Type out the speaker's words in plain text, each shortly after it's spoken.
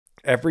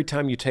every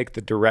time you take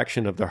the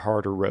direction of the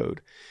harder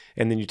road,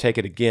 and then you take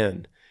it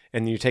again,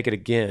 and then you take it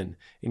again,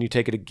 and you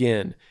take it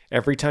again,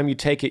 every time you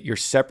take it, you're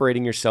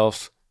separating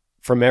yourself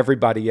from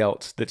everybody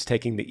else that's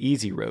taking the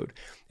easy road.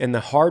 And the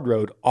hard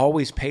road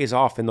always pays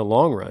off in the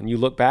long run. You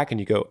look back and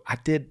you go, I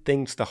did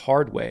things the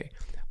hard way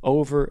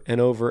over and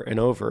over and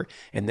over,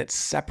 and that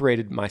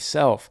separated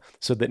myself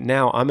so that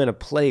now I'm in a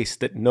place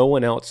that no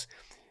one else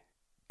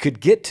could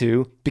get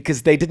to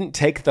because they didn't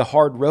take the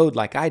hard road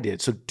like I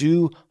did. So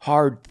do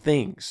hard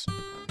things.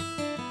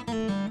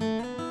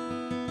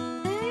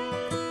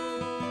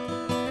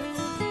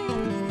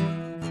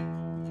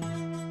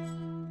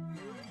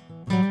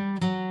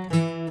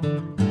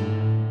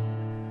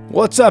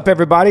 What's up,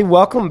 everybody?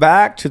 Welcome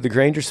back to the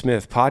Granger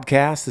Smith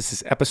Podcast. This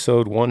is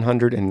episode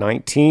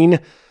 119.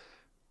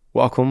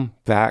 Welcome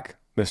back,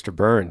 Mr.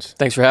 Burns.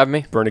 Thanks for having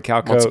me. Bernie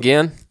Calcote. Once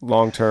again.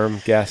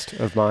 Long-term guest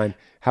of mine.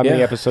 How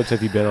many episodes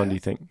have you been on, do you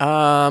think?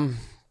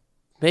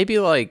 Maybe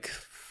like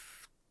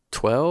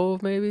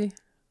 12, maybe?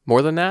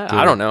 More than that?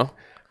 I don't know.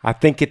 I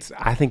think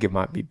it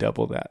might be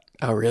double that.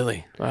 Oh,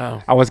 really?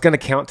 Wow. I was going to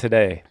count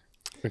today.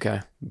 Okay.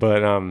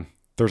 But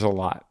there's a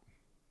lot.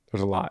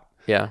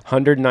 Yeah.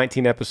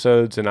 119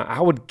 episodes, and I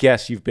would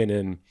guess you've been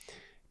in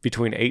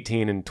between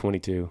 18 and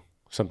 22,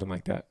 something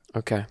like that.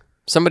 Okay.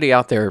 Somebody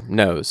out there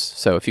knows,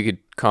 so if you could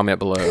comment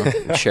below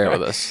and share it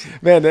with us.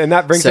 Man, and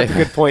that brings up a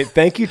good point.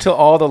 Thank you to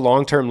all the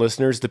long-term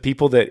listeners, the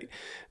people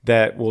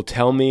that will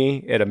tell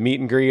me at a meet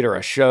and greet or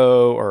a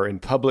show or in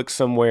public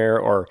somewhere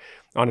or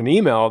on an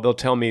email, they'll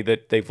tell me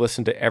that they've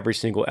listened to every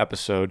single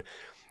episode.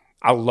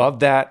 I love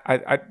that.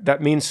 I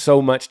that means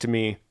so much to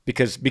me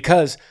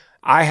because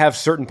I have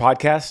certain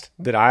podcasts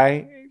that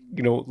I,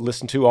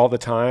 listen to all the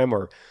time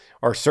or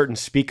certain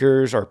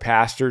speakers or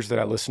pastors that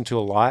I listen to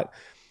a lot.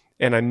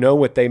 And I know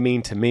what they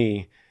mean to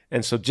me.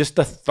 And so just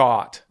the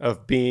thought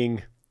of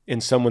being in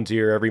someone's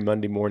ear every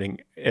Monday morning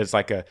as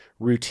like a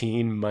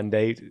routine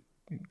Monday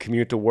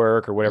commute to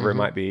work or whatever it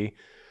might be,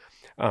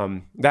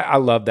 that I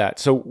love that.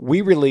 So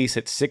we release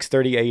at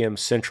 6:30 a.m.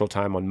 Central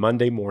Time on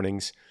Monday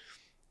mornings.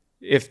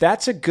 If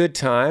that's a good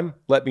time,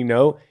 let me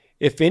know.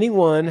 If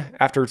anyone,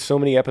 after so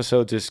many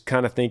episodes, is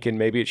kind of thinking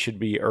maybe it should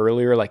be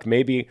earlier, like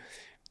maybe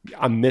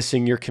I'm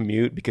missing your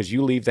commute because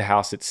you leave the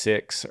house at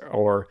 6,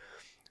 or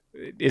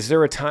is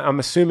there a time? I'm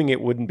assuming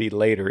it wouldn't be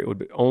later. It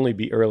would only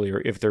be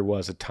earlier if there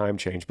was a time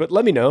change. But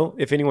let me know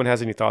if anyone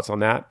has any thoughts on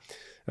that.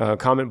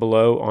 Comment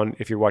below on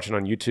if you're watching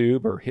on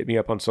YouTube or hit me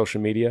up on social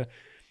media.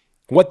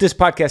 What this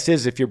podcast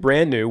is, if you're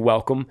brand new,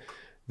 welcome.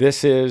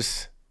 This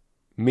is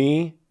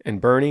me and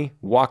Bernie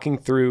walking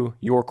through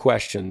your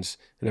questions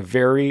in a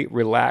very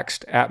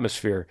relaxed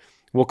atmosphere.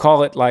 We'll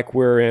call it like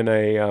we're in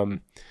a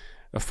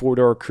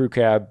 4-door crew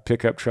cab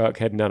pickup truck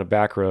heading down a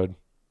back road.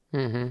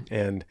 Mm-hmm.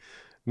 And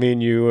me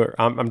and you,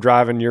 I'm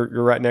driving, you're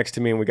right next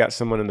to me, and we got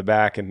someone in the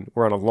back, and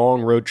we're on a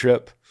long road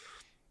trip.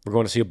 We're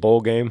going to see a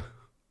bowl game.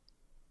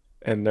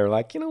 And they're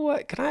like, you know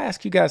what? Can I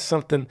ask you guys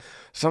something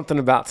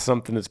about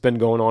something that's been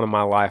going on in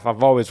my life?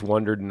 I've always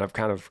wondered, and I've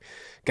kind of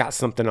got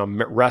something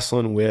I'm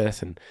wrestling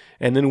with.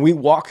 And then we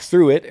walk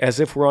through it as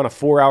if we're on a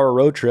 4-hour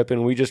road trip,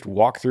 and we just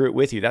walk through it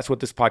with you. That's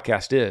what this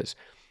podcast is.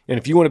 And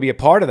if you want to be a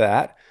part of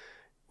that,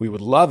 we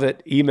would love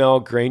it.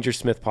 Email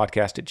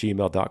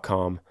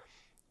grangersmithpodcast@gmail.com.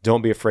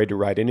 Don't be afraid to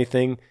write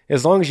anything,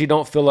 as long as you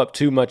don't fill up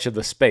too much of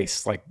the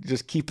space. Like,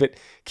 just keep it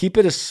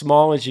as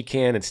small as you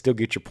can and still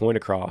get your point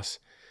across.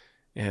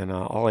 And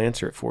I'll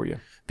answer it for you.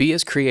 Be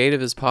as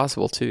creative as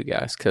possible too,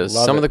 guys, because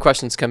some of the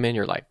questions come in,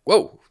 you're like,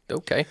 whoa,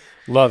 okay.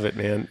 Love it,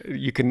 man.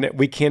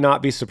 We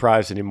cannot be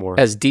surprised anymore.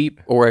 As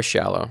deep or as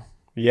shallow.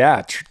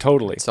 Yeah,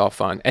 totally. It's all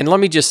fun. And let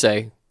me just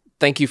say,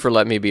 thank you for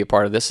letting me be a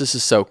part of this. This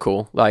is so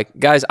cool. Like,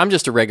 guys, I'm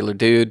just a regular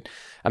dude.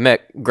 I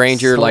met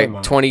Granger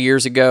 20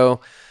 years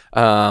ago.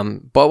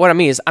 But what I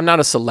mean is I'm not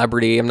a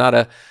celebrity. I'm not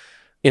a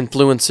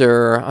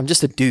influencer. I'm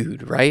just a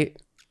dude, right?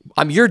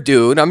 I'm your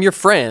dude. I'm your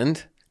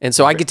friend. And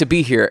so I get to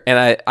be here,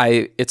 and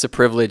it's a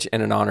privilege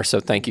and an honor. So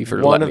thank you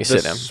for letting me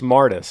sit in. One of the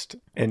smartest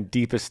and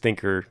deepest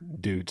thinker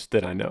dudes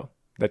that I know.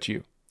 That's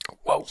you.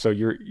 Whoa! So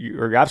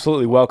you're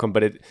absolutely welcome.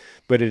 But it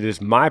is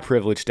my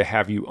privilege to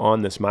have you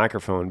on this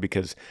microphone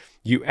because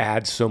you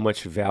add so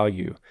much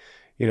value.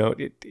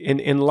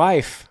 In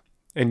life,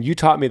 and you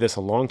taught me this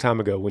a long time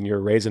ago when you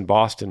were raised in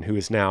Boston, who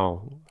is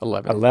now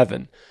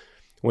 11.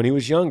 When he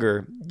was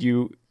younger,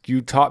 you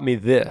taught me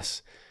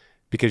this.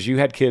 Because you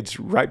had kids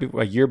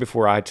a year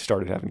before I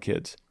started having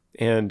kids.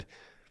 And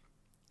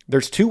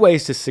there's 2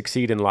 ways to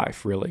succeed in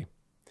life, really.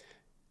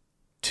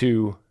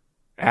 To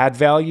add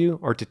value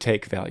or to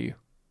take value.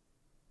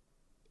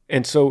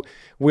 And so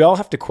we all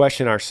have to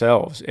question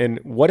ourselves. And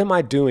what am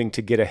I doing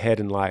to get ahead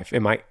in life?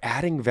 Am I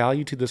adding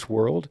value to this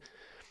world?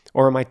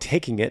 Or am I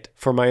taking it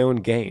for my own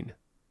gain?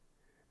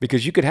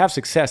 Because you could have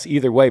success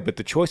either way, but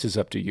the choice is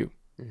up to you.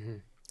 Mm-hmm.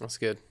 That's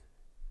good.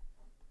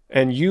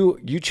 And you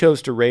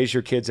chose to raise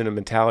your kids in a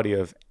mentality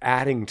of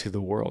adding to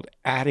the world,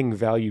 adding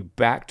value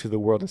back to the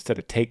world instead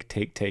of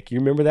take. You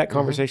remember that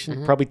conversation?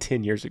 Mm-hmm. Probably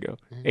 10 years ago,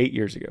 8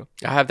 years ago.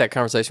 I have that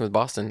conversation with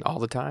Boston all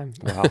the time.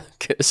 Wow.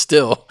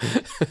 Still.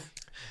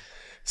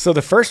 So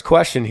the first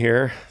question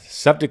here,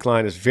 subject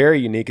line is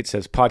very unique. It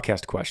says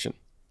podcast question.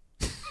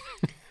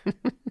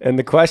 And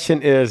the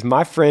question is,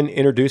 my friend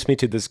introduced me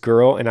to this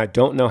girl and I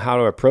don't know how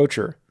to approach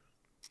her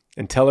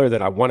and tell her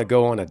that I want to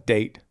go on a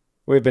date.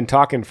 We've been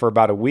talking for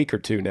about a week or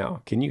two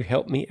now. Can you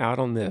help me out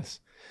on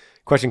this?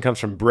 Question comes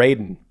from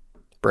Braden.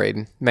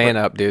 Braden, man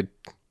up, dude.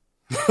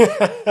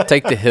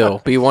 Take the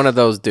hill. Be one of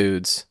those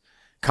dudes.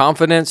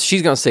 Confidence,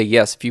 she's going to say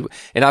yes.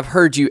 And I've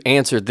heard you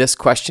answer this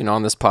question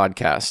on this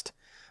podcast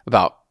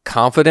about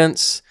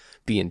confidence,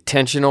 be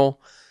intentional,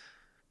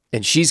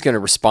 and she's going to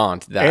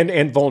respond to that.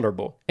 And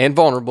vulnerable. And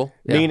vulnerable.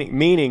 Yeah.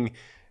 Meaning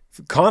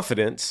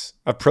confidence,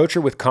 approach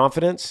her with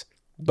confidence,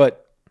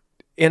 but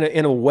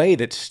in a way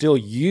that's still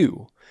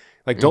you.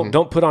 Like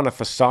don't put on a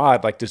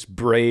facade, like this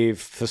brave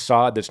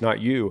facade that's not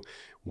you.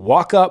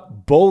 Walk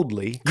up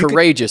boldly.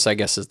 Courageous, I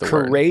guess is the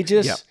word.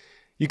 Courageous. Yep.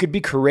 You could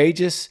be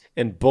courageous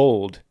and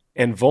bold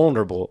and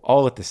vulnerable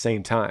all at the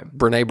same time.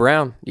 Brene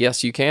Brown.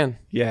 Yes, you can.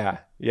 Yeah.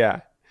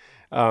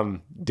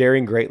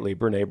 Daring Greatly,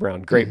 Brene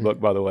Brown. Great book,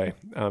 by the way.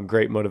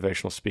 Great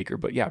motivational speaker.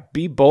 But yeah,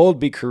 be bold,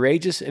 be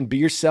courageous, and be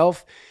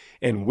yourself.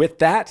 And with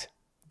that,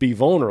 be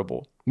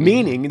vulnerable.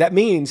 Meaning, that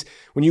means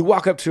when you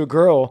walk up to a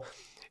girl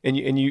and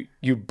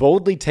you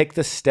boldly take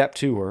the step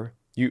to her,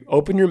 you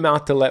open your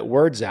mouth to let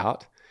words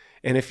out.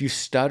 And if you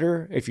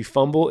stutter, if you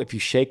fumble, if you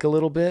shake a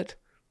little bit,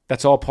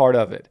 that's all part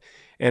of it.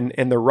 And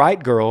the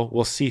right girl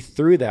will see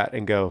through that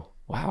and go,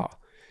 wow,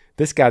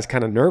 this guy's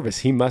kind of nervous.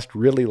 He must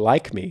really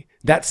like me.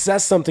 That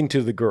says something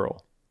to the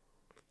girl.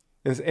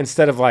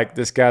 Instead of like,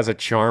 this guy's a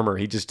charmer.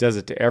 He just does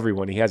it to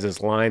everyone. He has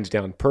his lines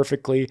down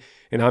perfectly,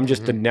 and I'm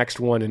just the next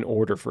one in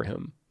order for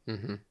him.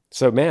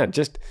 So man,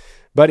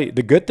 buddy,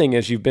 the good thing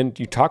is you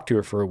talked to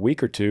her for a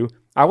week or two.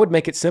 I would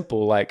make it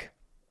simple. Like,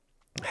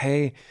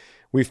 hey,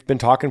 we've been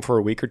talking for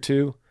a week or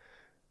two.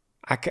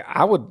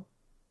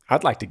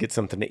 I'd like to get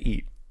something to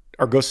eat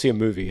or go see a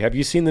movie. Have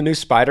you seen the new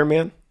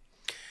Spider-Man?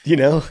 You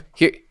know?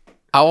 Here,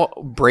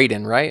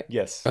 Braden, right?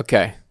 Yes.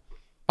 Okay.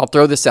 I'll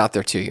throw this out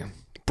there to you.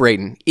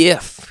 Braden,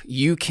 if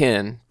you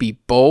can be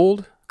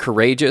bold,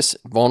 courageous,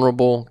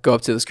 vulnerable, go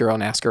up to this girl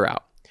and ask her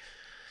out.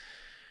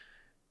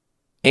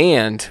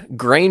 And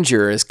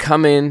Granger is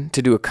coming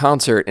to do a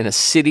concert in a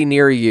city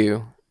near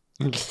you.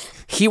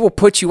 He will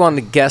put you on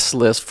the guest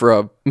list for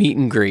a meet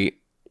and greet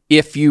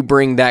if you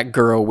bring that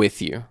girl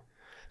with you.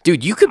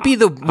 Dude, you could be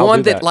the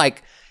one that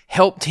like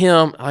helped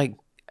him, like,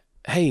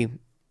 hey,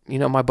 you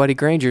know, my buddy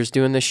Granger's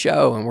doing this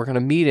show and we're going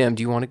to meet him.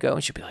 Do you want to go?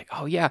 And she'll be like,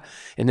 oh yeah.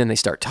 And then they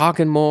start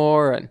talking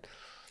more and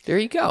there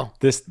you go.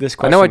 This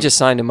question, I know I just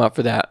signed him up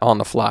for that on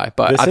the fly,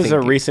 but this is a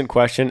recent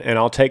question and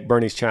I'll take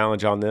Bernie's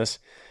challenge on this.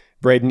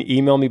 Braden,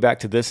 email me back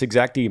to this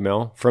exact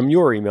email from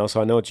your email so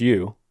I know it's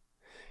you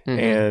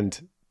and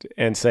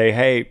say,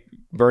 hey,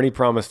 Bernie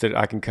promised that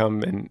I can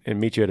come and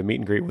meet you at a meet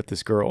and greet with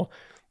this girl.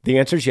 The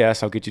answer is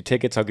yes. I'll get you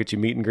tickets. I'll get you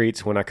meet and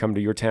greets when I come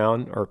to your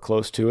town or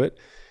close to it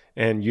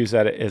and use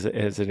that as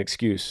an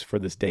excuse for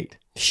this date.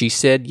 She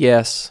said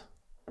yes.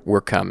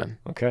 We're coming.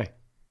 Okay.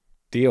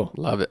 Deal.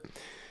 Love it.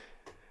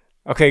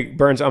 Okay,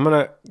 Burns,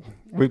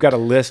 we've got a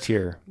list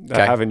here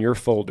that I have in your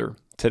folder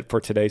for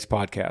today's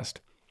podcast.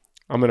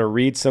 I'm going to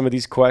read some of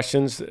these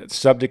questions,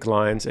 subject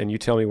lines, and you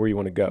tell me where you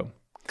want to go.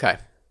 Okay.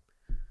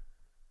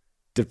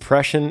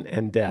 Depression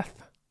and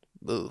death.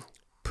 Ooh.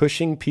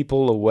 Pushing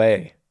people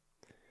away.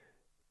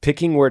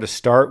 Picking where to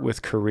start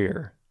with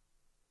career.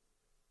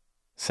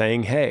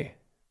 Saying hey.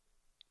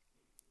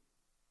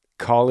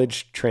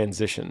 College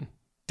transition.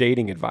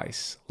 Dating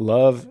advice.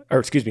 Life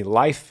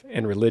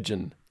and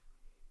religion.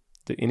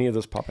 Did any of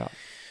those pop out?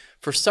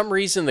 For some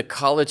reason, the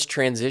college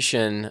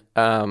transition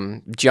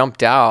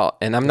jumped out,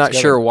 and I'm not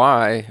sure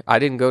why. I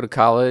didn't go to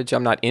college.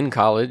 I'm not in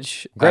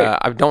college. Great.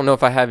 I don't know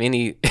if I have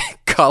any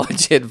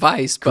college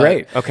advice. But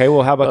great. Okay.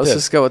 Well, how about let's this?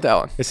 Let's just go with that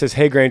one. It says,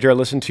 "Hey Granger, I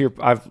listened to your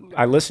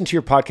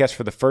podcast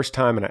for the first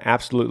time, and I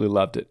absolutely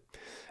loved it.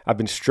 I've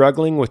been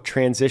struggling with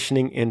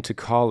transitioning into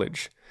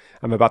college.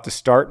 I'm about to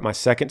start my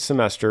second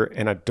semester,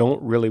 and I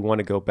don't really want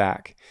to go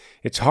back.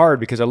 It's hard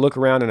because I look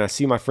around and I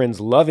see my friends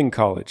loving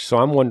college, so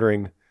I'm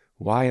wondering,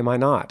 why am I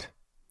not?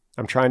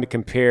 I'm trying to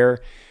compare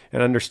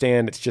and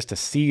understand it's just a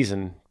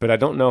season, but I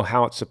don't know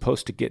how it's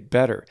supposed to get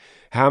better.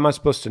 How am I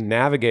supposed to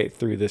navigate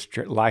through this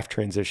life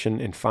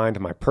transition and find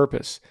my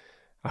purpose?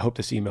 I hope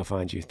this email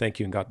finds you. Thank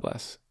you and God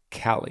bless.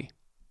 Callie.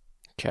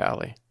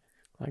 Callie.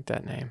 I like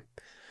that name.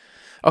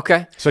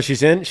 Okay. So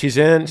she's in.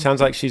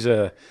 Sounds like she's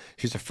a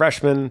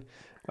freshman,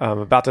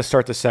 about to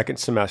start the second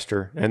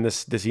semester, and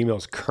this email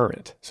is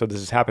current. So this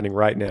is happening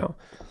right now.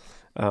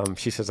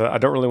 She says, I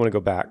don't really want to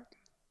go back.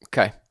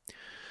 Okay.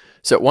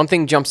 So one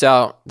thing jumps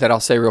out that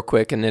I'll say real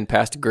quick and then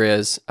pass to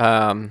Grizz.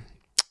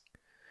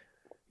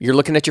 You're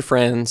looking at your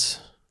friends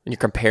and you're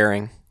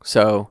comparing.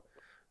 So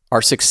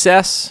our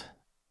success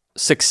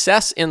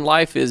in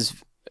life is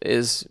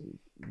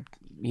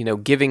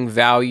giving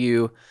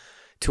value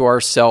to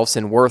ourselves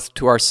and worth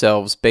to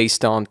ourselves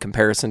based on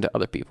comparison to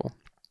other people.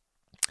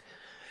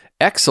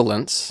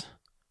 Excellence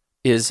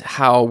is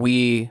how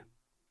we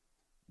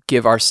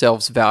give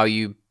ourselves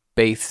value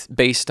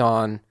based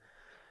on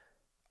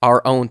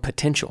our own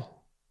potential.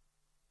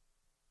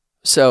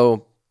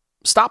 So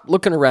stop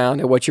looking around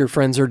at what your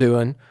friends are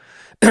doing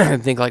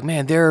and think like,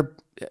 man, they're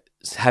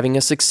having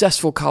a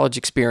successful college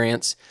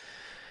experience,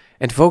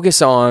 and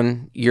focus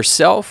on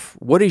yourself.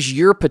 What is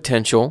your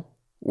potential?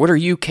 What are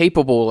you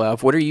capable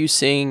of? What are you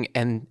seeing?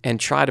 And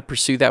try to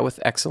pursue that with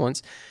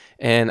excellence.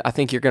 And I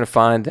think you're going to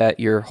find that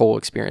your whole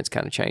experience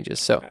kind of changes.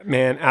 So,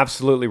 man,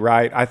 absolutely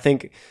right. I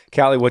think,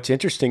 Callie, what's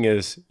interesting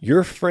is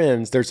your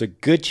friends, there's a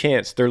good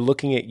chance they're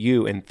looking at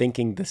you and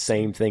thinking the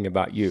same thing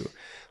about you.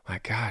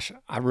 Like, gosh,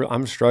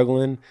 I'm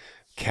struggling.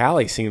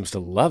 Callie seems to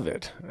love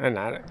it.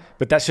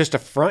 But that's just a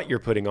front you're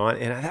putting on.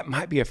 And that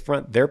might be a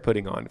front they're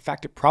putting on. In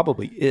fact, it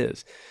probably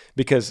is,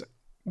 because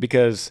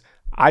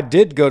I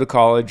did go to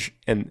college,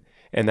 and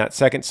that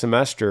second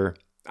semester,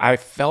 I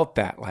felt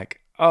that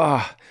like,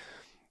 I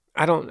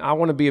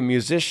want to be a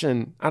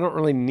musician. I don't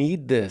really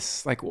need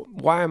this. Like,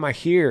 why am I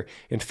here?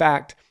 In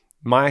fact,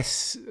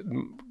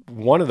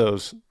 one of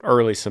those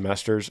early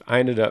semesters, I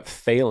ended up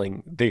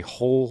failing the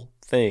whole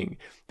thing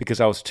because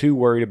I was too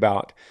worried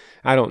about,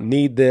 I don't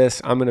need this.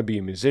 I'm going to be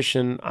a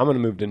musician. I'm going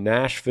to move to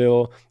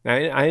Nashville.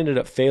 I ended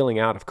up failing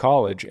out of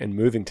college and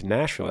moving to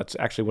Nashville. That's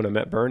actually when I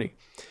met Bernie.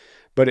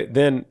 But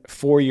then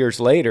 4 years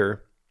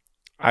later,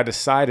 I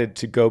decided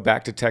to go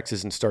back to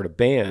Texas and start a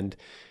band.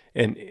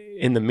 And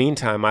in the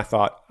meantime, I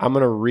thought, I'm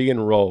going to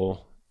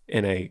re-enroll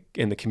in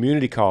the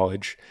community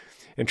college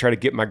and try to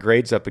get my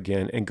grades up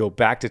again and go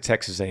back to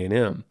Texas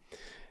A&M.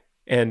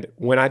 And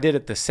when I did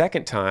it the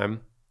second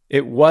time,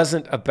 it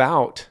wasn't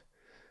about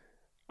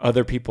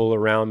other people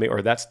around me,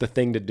 or that's the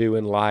thing to do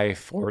in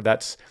life, or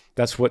that's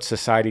what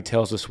society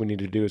tells us we need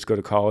to do is go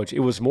to college.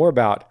 It was more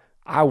about,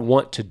 I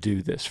want to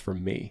do this for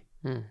me.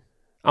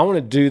 I want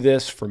to do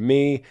this for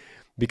me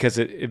because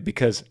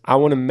I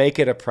want to make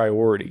it a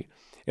priority.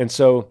 And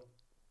so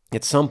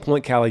at some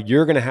point, Callie,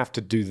 you're going to have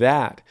to do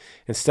that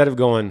instead of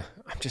going,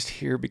 I'm just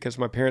here because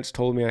my parents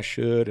told me I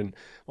should, and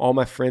all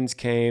my friends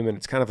came, and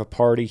it's kind of a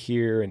party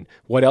here, and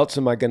what else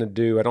am I going to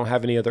do? I don't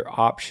have any other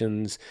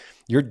options.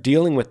 You're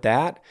dealing with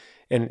that,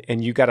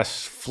 and you got to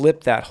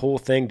flip that whole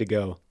thing to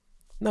go,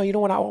 no, you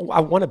know what?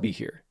 I want to be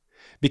here,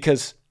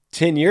 because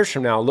 10 years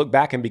from now, I'll look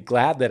back and be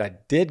glad that I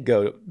did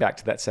go back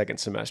to that second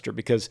semester,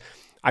 because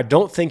I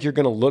don't think you're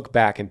going to look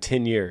back in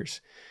 10 years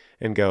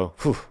and go,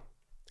 whew,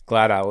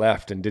 glad I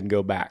left and didn't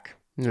go back.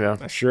 Yeah.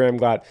 I sure am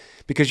glad,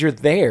 because you're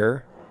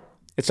there.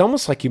 It's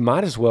almost like you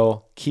might as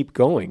well keep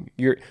going.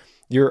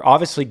 You're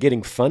obviously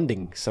getting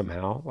funding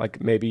somehow.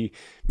 Like maybe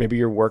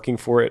you're working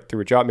for it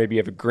through a job. Maybe you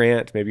have a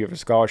grant. Maybe you have a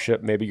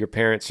scholarship. Maybe your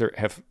parents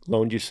have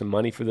loaned you some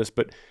money for this,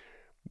 but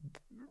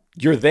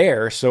you're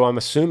there. So I'm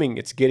assuming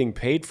it's getting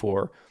paid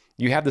for.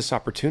 You have this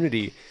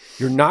opportunity.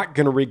 You're not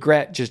going to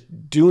regret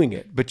just doing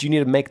it, but you need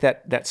to make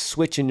that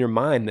switch in your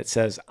mind that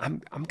says,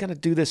 I'm going to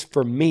do this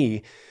for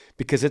me,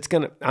 because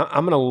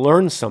I'm going to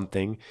learn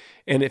something.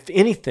 And if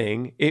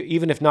anything,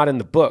 even if not in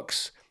the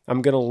books,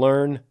 I'm going to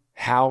learn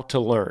how to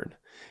learn.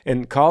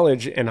 And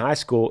college and high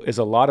school is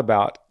a lot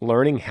about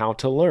learning how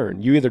to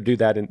learn. You either do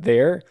that in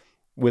there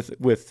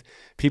with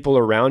people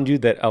around you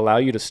that allow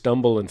you to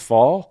stumble and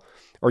fall,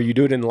 or you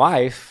do it in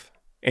life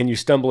and you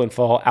stumble and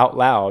fall out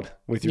loud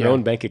with your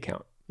own bank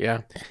account.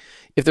 Yeah.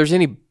 If there's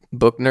any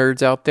book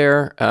nerds out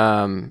there,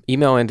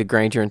 email into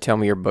Granger and tell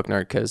me you're a book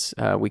nerd, because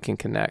we can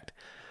connect.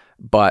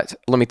 But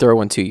let me throw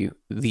one to you.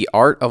 The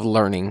Art of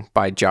Learning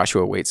by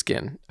Joshua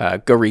Waitzkin.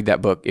 Go read that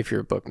book if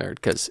you're a book nerd,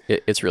 because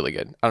it's really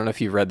good. I don't know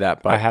if you've read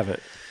that, but I haven't.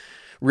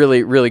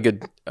 Really, really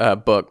good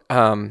book.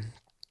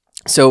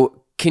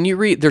 So can you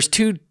read, there's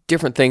two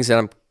different things that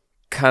I'm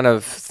kind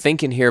of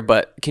thinking here,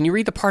 but can you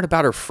read the part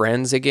about her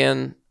friends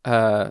again,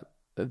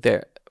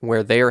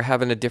 where they are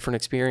having a different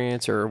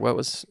experience, or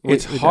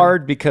It's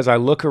hard because I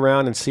look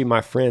around and see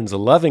my friends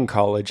loving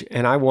college,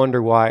 and I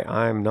wonder why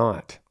I'm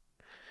not.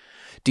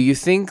 Do you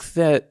think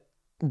that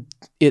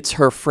it's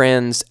her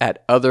friends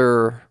at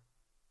other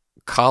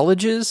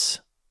colleges,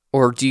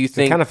 or do you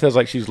think... It kind of feels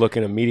like she's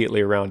looking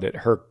immediately around at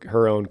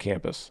her own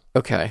campus.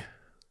 Okay.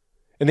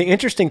 And the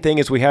interesting thing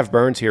is we have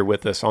Burns here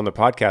with us on the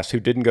podcast,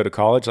 who didn't go to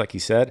college, like he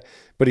said,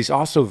 but he's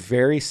also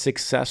very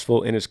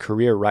successful in his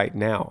career right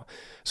now.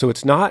 So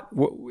it's not,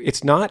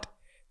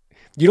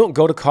 you don't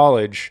go to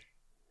college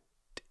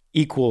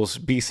equals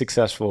be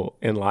successful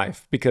in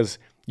life, because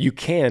you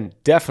can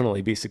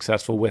definitely be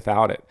successful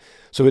without it.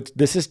 So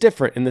this is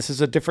different, and this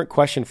is a different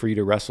question for you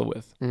to wrestle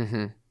with.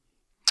 Mm-hmm.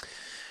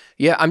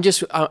 Yeah,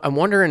 I'm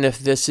wondering if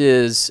this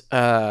is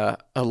a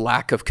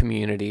lack of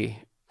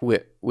community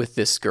with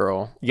this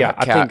girl. Yeah,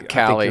 I think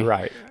you're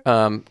right.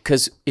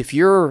 Because if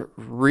you're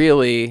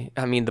really,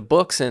 I mean, the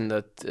books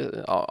and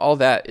all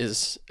that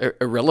is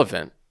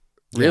irrelevant,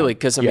 really.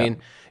 Because I mean,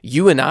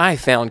 you and I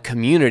found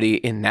community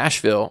in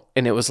Nashville,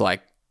 and it was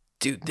like,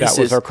 dude, that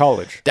was our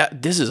college.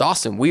 This is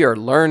awesome. We are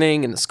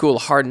learning in the School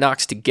of Hard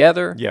Knocks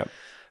together. Yeah.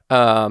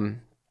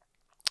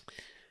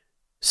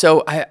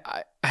 So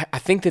I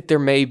think that there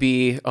may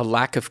be a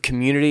lack of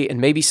community,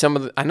 and maybe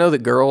I know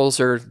that girls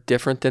are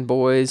different than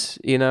boys,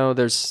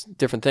 there's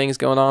different things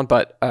going on,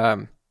 but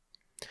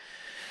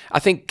I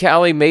think,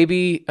 Callie,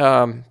 maybe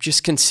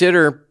just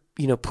consider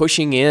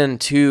pushing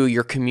into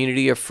your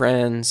community of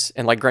friends.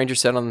 And like Granger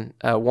said on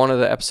one of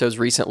the episodes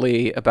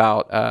recently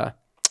about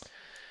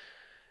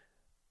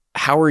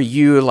how are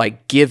you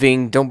like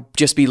giving? Don't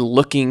just be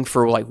looking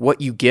for like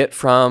what you get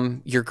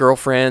from your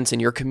girlfriends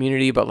and your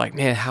community, but like,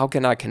 man, how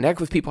can I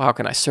connect with people? How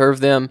can I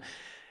serve them?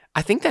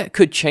 I think that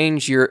could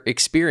change your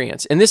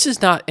experience. And this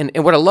is not, and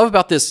what I love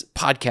about this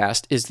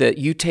podcast is that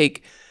you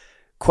take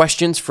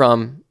questions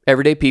from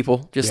everyday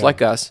people just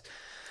like us,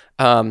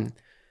 and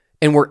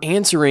we're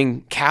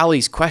answering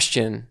Callie's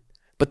question,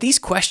 but these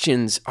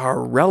questions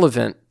are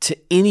relevant to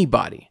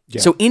anybody.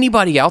 Yeah. So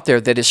anybody out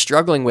there that is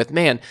struggling with,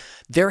 man,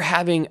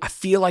 I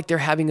feel like they're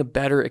having a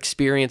better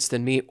experience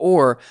than me,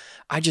 or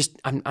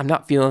I'm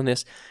not feeling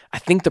this. I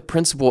think the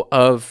principle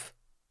of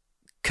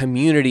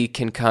community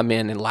can come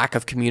in, and lack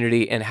of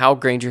community, and how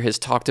Granger has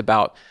talked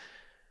about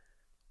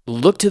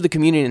look to the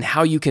community and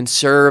how you can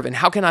serve, and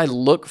how can I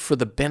look for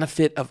the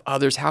benefit of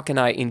others? How can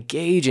I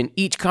engage in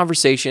each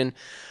conversation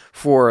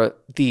for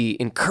the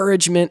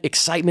encouragement,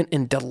 excitement,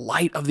 and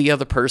delight of the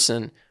other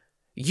person?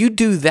 You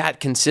do that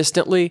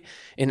consistently,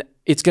 and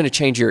it's going to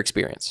change your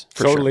experience.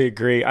 Totally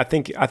agree. I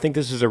think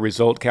this is a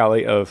result,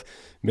 Callie, of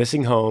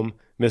missing home,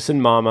 missing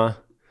mama,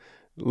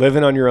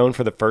 living on your own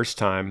for the first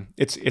time.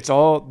 That's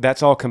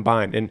all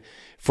combined. And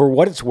for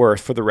what it's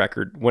worth, for the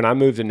record, when I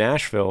moved to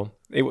Nashville,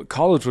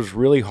 college was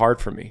really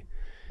hard for me,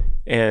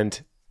 and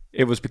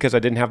it was because I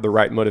didn't have the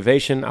right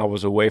motivation. I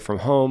was away from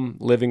home,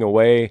 living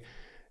away.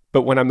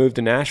 But when I moved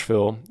to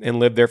Nashville and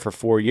lived there for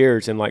 4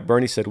 years, and like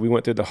Bernie said, we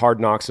went through the hard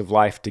knocks of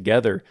life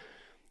together.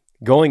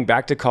 Going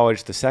back to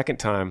college the second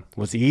time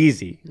was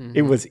easy. Mm-hmm.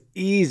 It was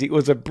easy. It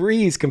was a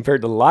breeze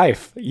compared to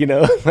life,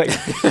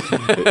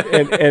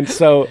 and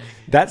so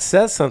that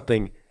says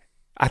something.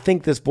 I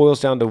think this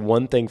boils down to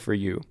one thing for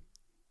you.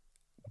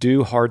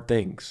 Do hard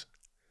things.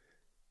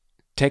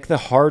 Take the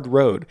hard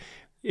road.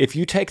 If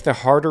you take the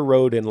harder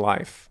road in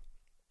life,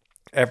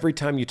 every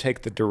time you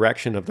take the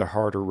direction of the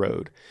harder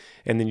road,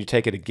 and then you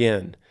take it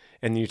again,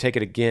 and then you take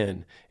it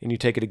again, and you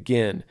take it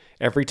again,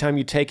 every time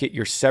you take it,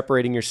 you're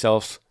separating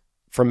yourself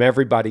from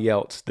everybody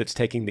else that's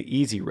taking the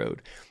easy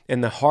road.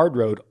 And the hard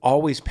road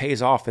always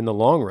pays off in the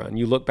long run.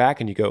 You look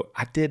back and you go,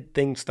 I did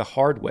things the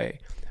hard way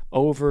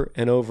over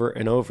and over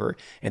and over,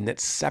 and that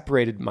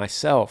separated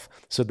myself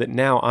so that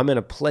now I'm in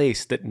a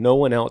place that no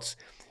one else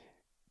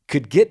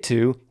could get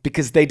to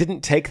because they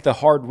didn't take the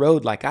hard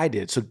road like I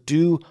did. So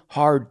do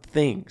hard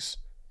things.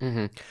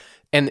 Mm-hmm.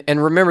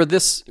 And remember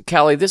this,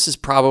 Callie, this is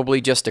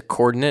probably just a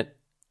coordinate.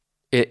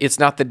 It's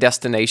not the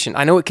destination.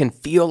 I know it can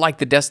feel like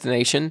the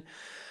destination,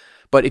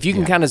 but if you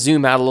can kind of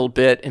zoom out a little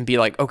bit and be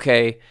like,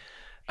 okay,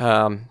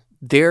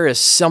 there is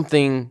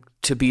something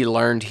to be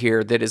learned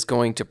here that is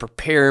going to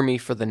prepare me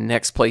for the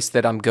next place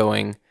that I'm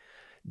going.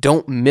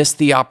 Don't miss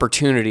the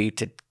opportunity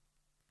to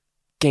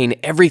gain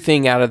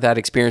everything out of that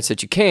experience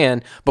that you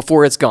can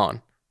before it's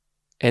gone.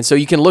 And so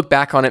you can look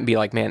back on it and be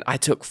like, man, I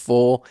took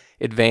full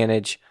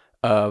advantage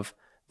of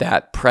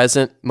that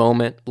present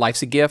moment.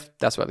 Life's a gift.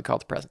 That's why they call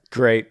it the present.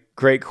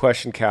 Great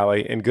question,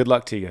 Callie, and good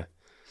luck to you.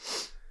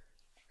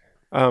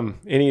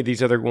 Any of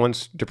these other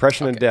ones?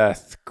 Depression and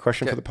death.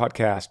 Question for the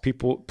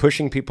podcast.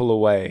 Pushing people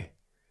away.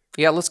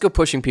 Yeah, let's go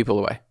pushing people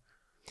away.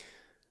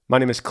 My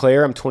name is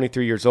Claire. I'm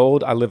 23 years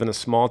old. I live in a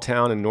small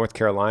town in North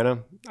Carolina.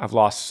 I've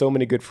lost so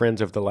many good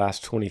friends over the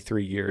last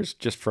 23 years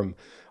just from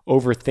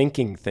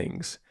overthinking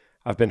things.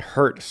 I've been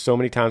hurt so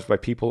many times by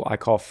people I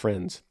call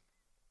friends.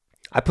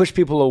 I push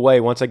people away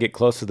once I get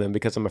close to them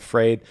because I'm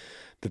afraid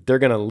that they're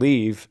going to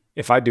leave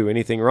if I do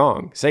anything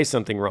wrong, say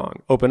something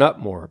wrong, open up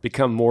more,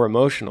 become more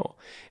emotional.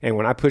 And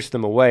when I push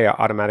them away, I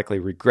automatically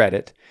regret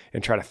it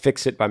and try to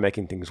fix it by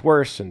making things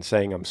worse and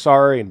saying I'm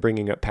sorry and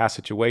bringing up past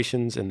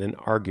situations and then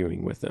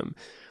arguing with them.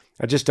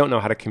 I just don't know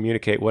how to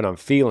communicate what I'm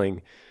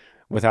feeling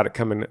without it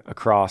coming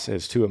across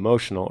as too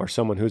emotional or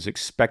someone who's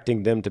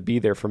expecting them to be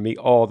there for me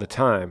all the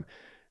time.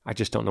 I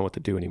just don't know what to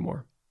do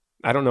anymore.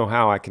 I don't know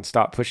how I can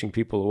stop pushing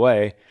people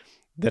away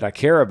that I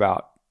care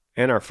about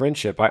and our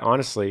friendship. I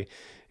honestly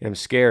am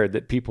scared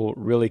that people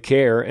really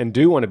care and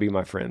do want to be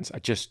my friends. I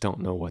just don't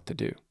know what to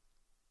do.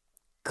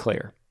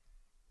 Claire.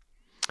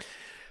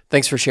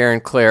 Thanks for sharing,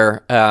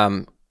 Claire.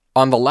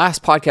 On the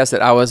last podcast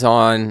that I was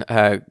on,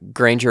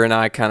 Granger and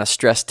I kind of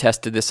stress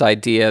tested this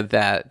idea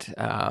that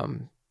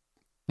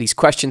these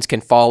questions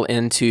can fall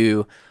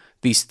into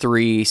these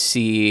 3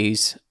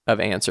 C's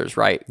of answers,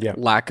 right? Yeah.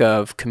 Lack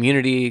of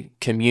community,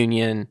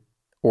 communion,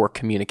 or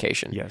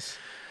communication. Yes.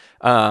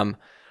 On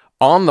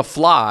the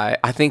fly,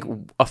 I think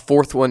a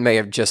 4th one may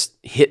have just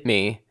hit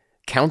me,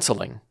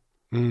 counseling.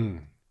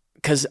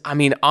 Because, I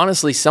mean,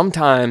 honestly,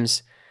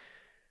 sometimes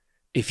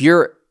if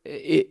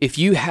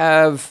you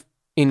have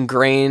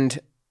ingrained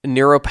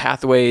neural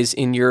pathways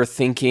in your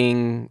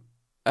thinking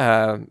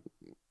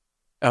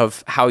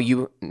of how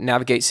you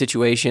navigate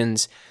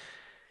situations,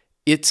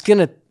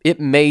 it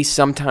may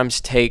sometimes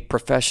take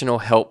professional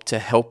help to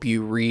help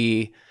you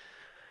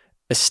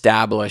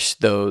re-establish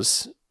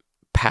those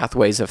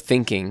pathways of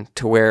thinking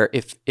to where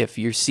if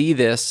you see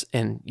this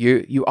and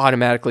you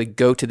automatically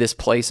go to this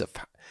place of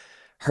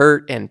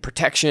hurt and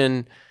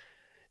protection,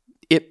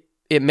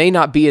 it may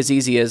not be as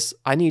easy as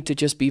I need to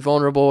just be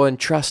vulnerable and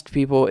trust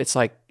people. It's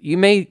like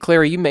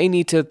Clara, you may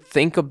need to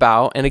think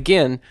about, and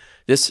again,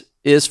 this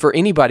is for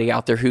anybody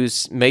out there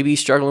who's maybe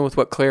struggling with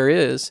what Claire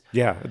is.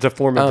 Yeah, it's a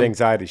form of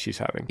anxiety she's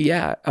having.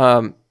 Yeah.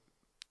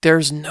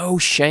 There's no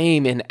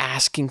shame in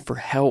asking for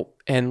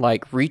help and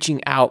like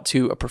reaching out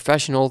to a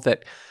professional,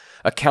 that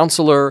a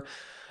counselor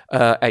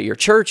at your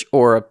church,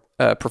 or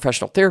a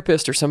professional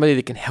therapist, or somebody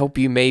that can help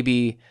you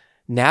maybe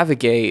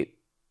navigate.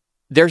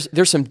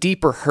 There's some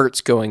deeper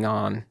hurts going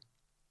on,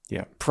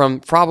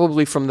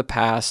 probably from the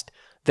past,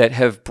 that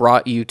have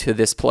brought you to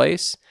this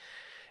place.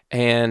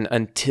 And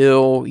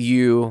until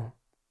you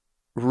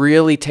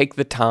really take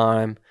the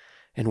time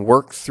and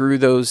work through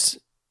those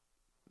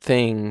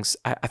things,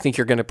 I think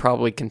you're going to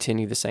probably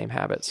continue the same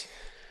habits.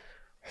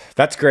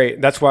 That's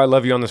great. That's why I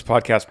love you on this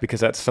podcast, because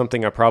that's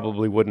something I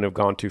probably wouldn't have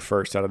gone to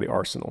first out of the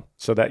arsenal.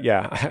 So that,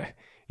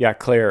 yeah,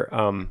 Claire,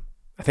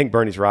 I think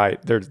Bernie's right.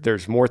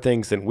 There's more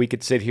things than we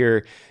could sit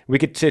here. We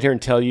could sit here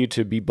and tell you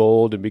to be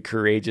bold and be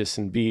courageous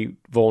and be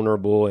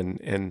vulnerable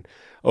and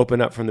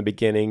open up from the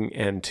beginning,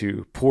 and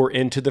to pour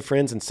into the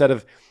friends instead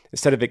of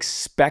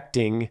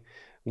expecting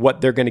what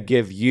they're going to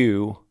give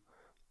you.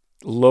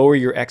 Lower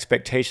your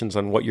expectations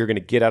on what you're going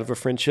to get out of a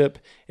friendship,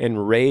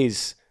 and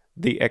raise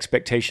the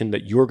expectation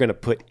that you're going to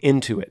put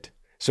into it.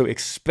 So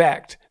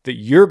expect that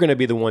you're going to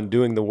be the one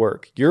doing the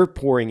work. You're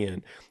pouring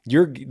in.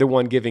 You're the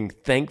one giving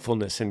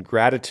thankfulness and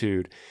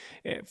gratitude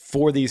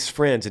for these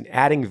friends and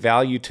adding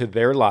value to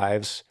their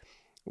lives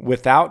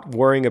without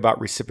worrying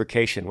about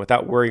reciprocation,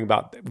 without worrying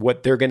about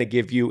what they're going to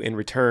give you in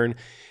return,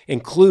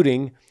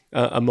 including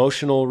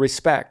emotional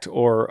respect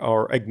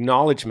or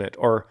acknowledgement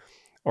or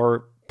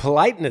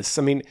politeness.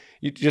 I mean,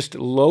 you just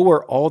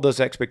lower all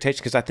those expectations,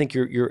 because I think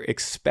you're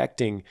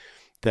expecting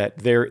that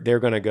they're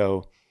going to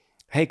go,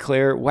 "Hey,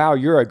 Claire, wow,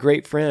 you're a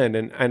great friend,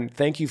 and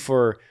thank you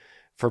for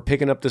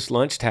picking up this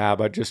lunch tab.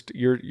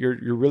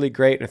 You're really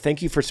great, and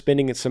thank you for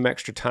spending some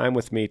extra time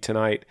with me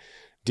tonight,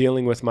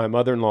 dealing with my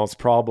mother-in-law's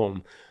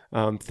problem.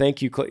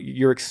 Thank you."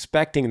 You're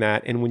expecting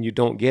that, and when you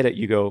don't get it,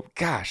 you go,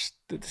 "Gosh,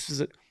 this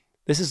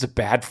is a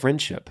bad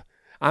friendship.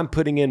 I'm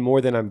putting in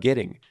more than I'm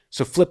getting."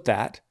 So flip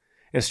that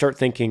and start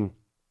thinking,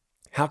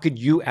 how could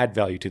you add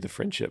value to the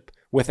friendship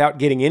without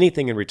getting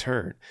anything in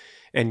return?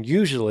 And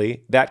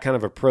usually that kind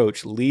of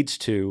approach leads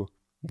to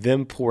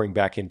them pouring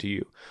back into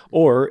you,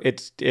 or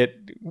it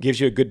gives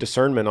you a good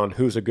discernment on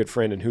who's a good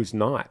friend and who's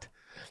not.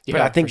 Yeah,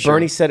 but I think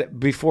Bernie said it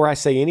before I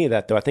say any of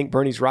that, though. I think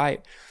Bernie's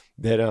right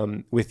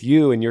that with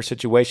you and your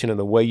situation and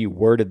the way you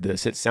worded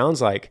this, it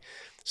sounds like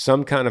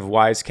some kind of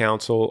wise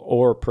counsel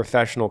or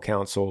professional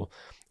counsel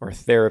or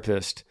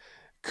therapist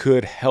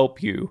could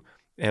help you.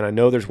 And I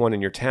know there's one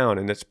in your town,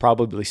 and it's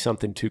probably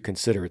something to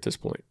consider at this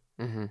point.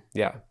 Mm-hmm.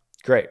 Yeah.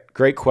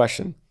 Great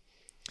question.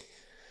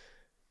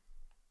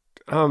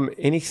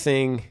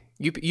 Anything...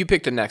 You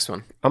picked the next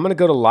one. I'm going to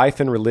go to life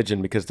and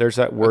religion, because there's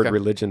that word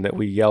religion that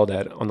we yelled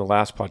at on the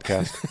last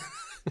podcast.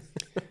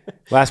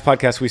 Last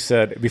podcast we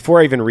said,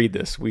 before I even read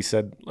this, we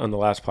said on the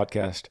last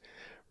podcast,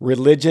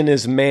 religion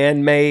is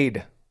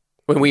man-made.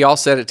 When we all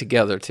said it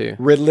together too.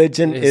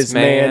 Religion is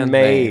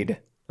man-made.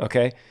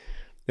 Okay?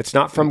 It's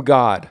not from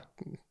God.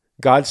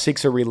 God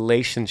seeks a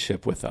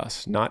relationship with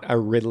us, not a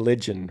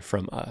religion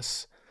from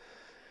us.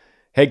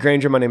 Hey,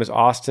 Granger, my name is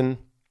Austin.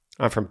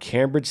 I'm from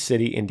Cambridge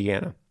City,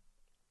 Indiana,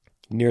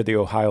 near the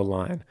Ohio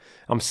line.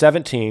 I'm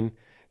 17,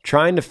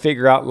 trying to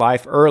figure out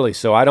life early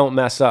so I don't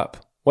mess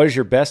up. What is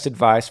your best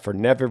advice for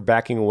never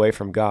backing away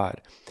from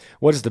God?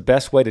 What is the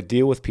best way to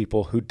deal with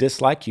people who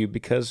dislike you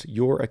because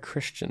you're a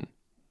Christian?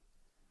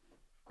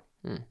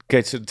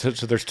 Okay, so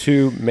there's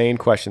two main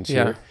questions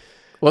here.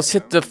 Let's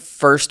hit the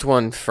first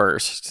one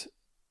first.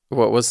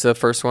 What was the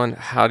first one?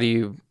 How do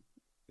you...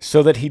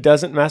 So that he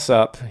doesn't mess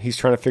up, he's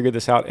trying to figure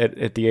this out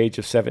at the age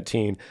of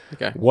 17.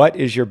 Okay. What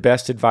is your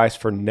best advice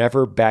for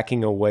never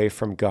backing away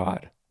from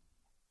God?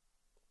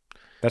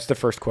 That's the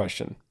first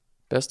question.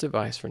 Best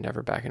advice for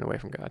never backing away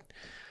from God.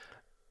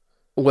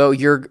 Well,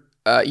 you're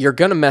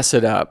going to mess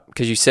it up,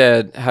 because you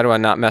said, how do I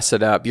not mess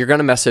it up? You're going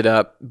to mess it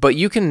up, but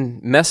you can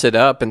mess it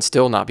up and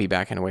still not be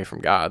backing away from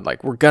God.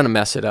 Like, we're going to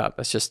mess it up.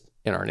 That's just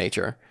in our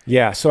nature.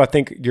 Yeah. So I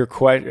think your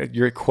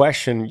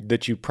question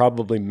that you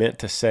probably meant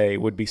to say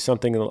would be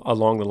something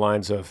along the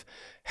lines of,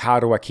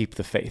 how do I keep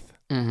the faith?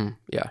 Mm-hmm.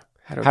 Yeah.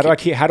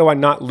 How do I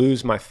not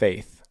lose my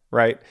faith?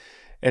 Right.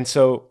 And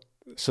so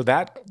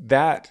that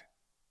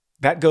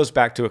goes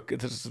back to,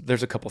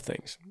 there's a couple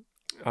things.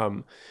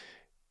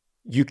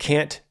 You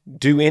can't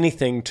do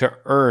anything to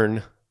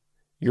earn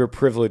your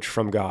privilege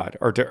from God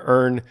or to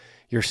earn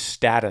your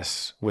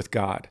status with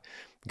God.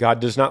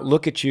 God does not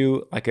look at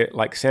you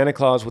like Santa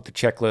Claus with the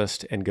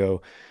checklist and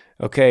go,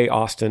 "Okay,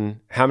 Austin,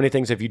 how many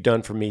things have you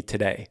done for me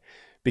today?"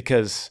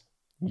 Because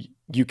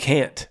you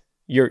can't.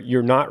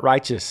 You're not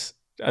righteous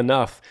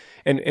enough.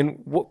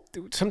 And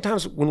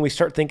sometimes when we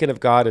start thinking of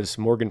God as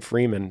Morgan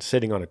Freeman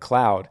sitting on a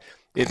cloud,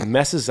 it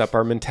messes up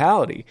our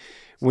mentality.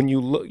 When you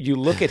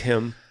look at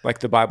him like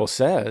the Bible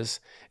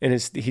says, and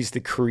he's the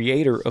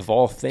creator of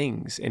all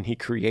things, and he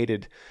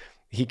created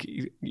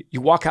You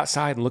walk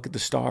outside and look at the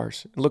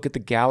stars, look at the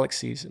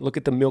galaxies, look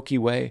at the Milky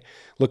Way,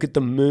 look at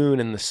the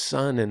moon and the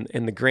sun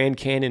and the Grand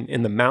Canyon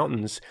and the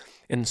mountains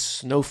and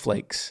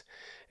snowflakes.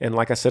 And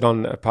like I said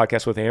on a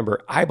podcast with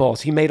Amber,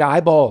 eyeballs. He made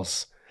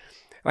eyeballs.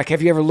 Like,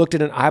 have you ever looked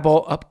at an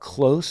eyeball up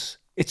close?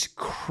 It's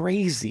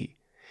crazy.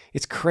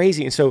 It's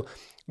crazy. And so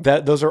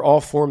those are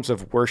all forms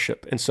of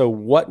worship. And so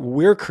what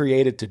we're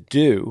created to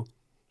do,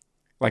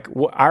 like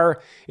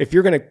if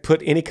you're going to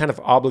put any kind of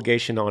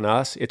obligation on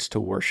us, it's to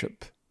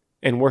worship.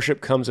 And worship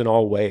comes in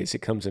all ways.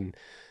 It comes in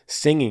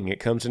singing. It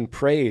comes in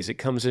praise. It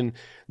comes in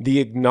the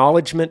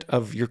acknowledgement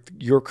of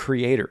your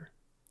Creator.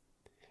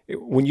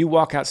 When you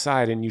walk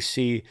outside and you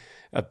see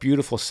a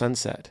beautiful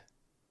sunset,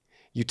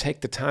 you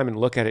take the time and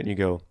look at it and you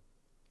go,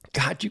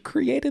 God, you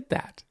created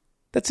that.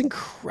 That's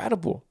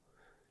incredible.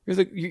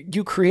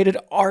 You created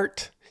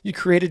art. You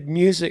created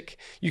music.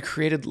 You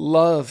created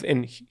love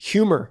and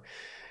humor.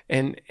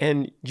 And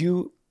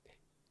you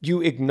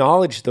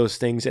acknowledge those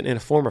things in a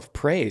form of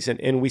praise.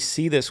 And we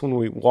see this when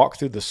we walk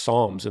through the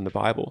Psalms in the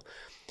Bible.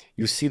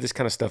 You see this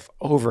kind of stuff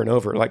over and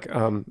over. Like,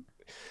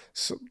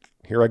 so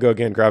here I go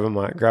again, grabbing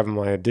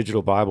my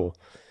digital Bible.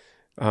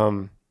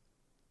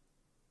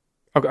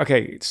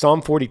 Okay,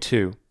 Psalm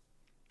 42,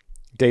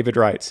 David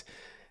writes,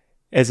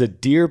 "As a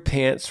deer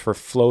pants for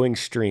flowing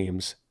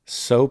streams,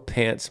 so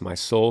pants my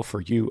soul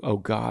for you, O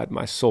God.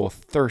 My soul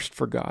thirsts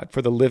for God,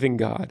 for the living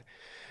God.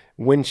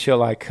 When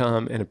shall I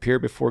come and appear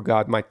before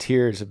God? My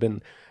tears have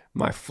been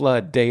my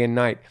flood day and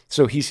night."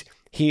 So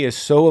he is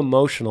so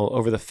emotional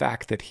over the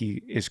fact that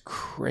he is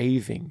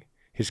craving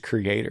his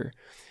Creator.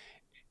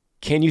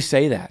 Can you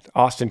say that?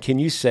 Austin, can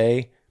you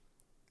say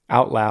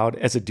out loud,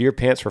 "As a deer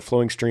pants for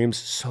flowing streams,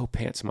 so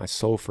pants my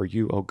soul for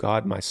you, O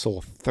God. My soul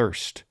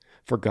thirsts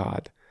for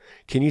God"?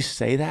 Can you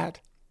say that?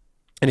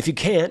 And if you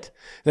can't,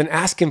 then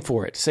ask him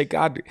for it. Say,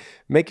 God,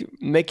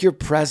 make your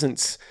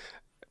presence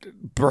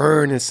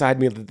burn inside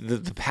me,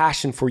 the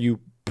passion for you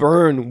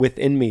burn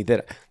within me,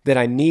 that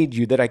I need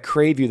you, that I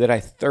crave you, that I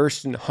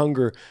thirst and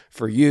hunger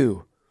for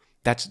you.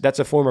 That's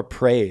a form of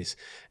praise.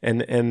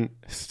 And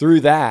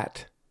through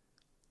that,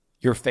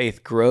 your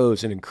faith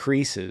grows and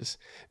increases,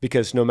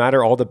 because no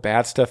matter all the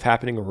bad stuff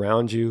happening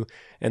around you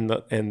and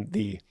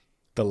the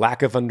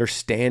lack of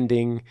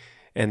understanding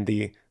and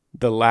the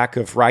lack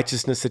of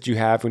righteousness that you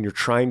have when you're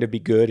trying to be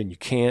good and you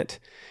can't,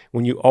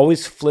 when you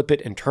always flip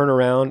it and turn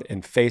around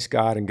and face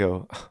God and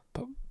go,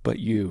 but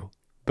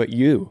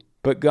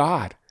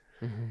God,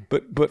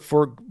 but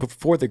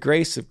for the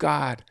grace of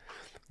God,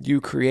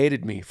 you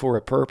created me for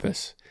a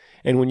purpose.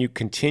 And when you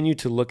continue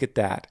to look at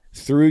that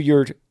through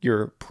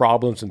your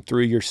problems and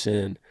through your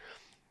sin,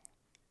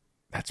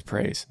 that's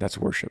praise, that's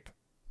worship.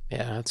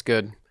 Yeah, that's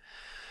good.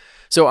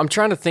 So I'm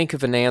trying to think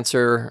of an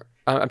answer.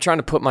 I'm trying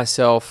to put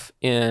myself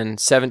in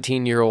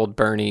 17-year-old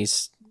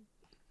Bernie's,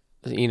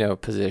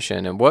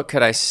 position. And what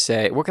could I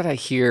say? What could I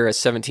hear as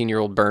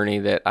 17-year-old Bernie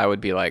that I would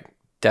be like,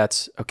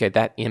 that's okay,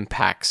 that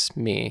impacts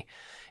me?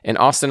 And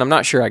Austin, I'm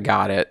not sure I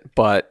got it,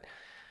 but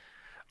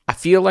I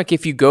feel like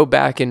if you go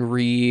back and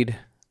read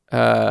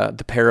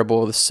the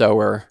parable of the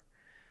sower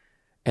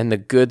and the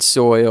good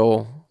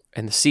soil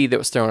and the seed that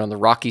was thrown on the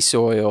rocky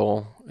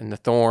soil and the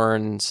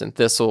thorns and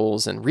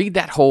thistles, and read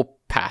that whole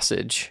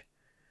passage,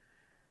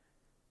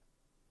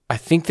 I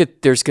think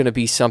that there's going to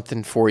be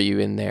something for you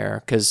in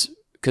there, because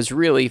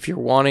really, if you're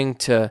wanting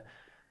to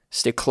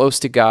stay close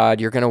to God,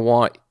 you're going to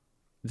want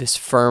this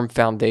firm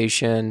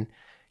foundation.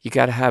 You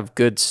got to have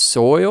good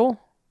soil.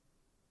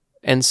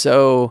 And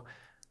so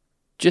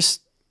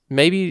just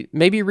maybe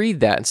read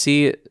that and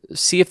see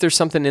if there's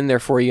something in there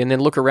for you, and then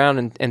look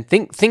around and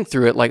think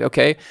through it, like,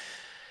 okay,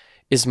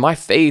 is my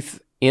faith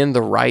in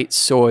the right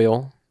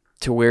soil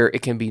to where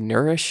it can be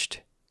nourished,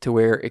 to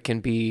where it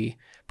can be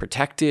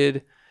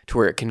protected, to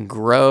where it can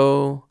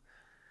grow?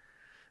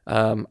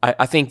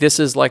 I think this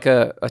is like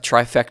a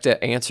trifecta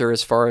answer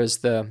as far as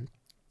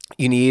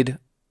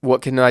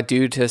what can I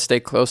do to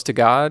stay close to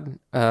God?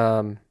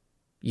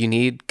 You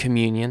need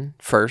communion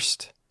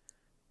first.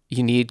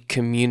 You need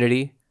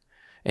community,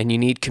 and you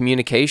need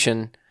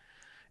communication.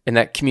 And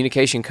that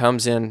communication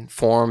comes in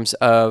forms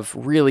of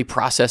really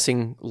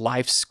processing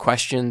life's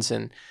questions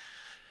and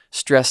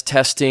stress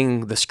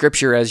testing the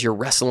scripture as you're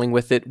wrestling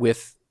with it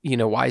with,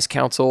 wise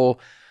counsel.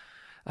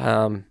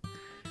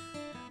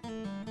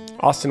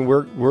 Austin,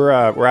 we're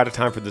out of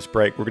time for this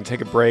break. We're going to take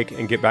a break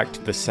and get back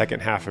to the second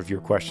half of your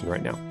question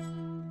right now.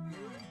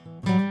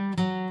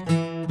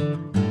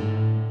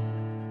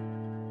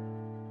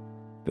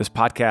 This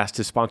podcast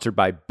is sponsored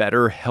by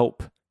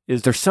BetterHelp.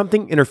 Is there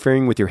something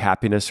interfering with your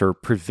happiness or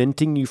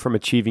preventing you from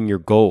achieving your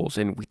goals?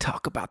 And we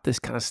talk about this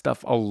kind of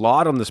stuff a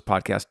lot on this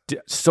podcast.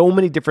 So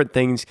many different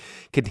things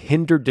can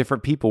hinder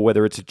different people,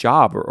 whether it's a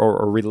job or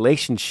a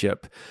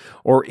relationship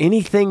or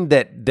anything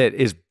that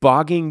is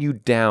bogging you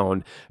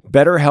down.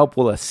 BetterHelp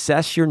will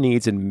assess your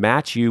needs and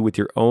match you with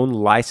your own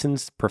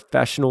licensed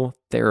professional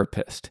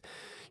therapist.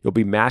 You'll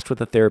be matched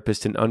with a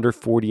therapist in under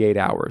 48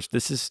 hours.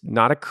 This is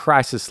not a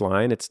crisis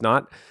line. It's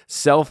not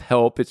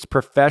self-help. It's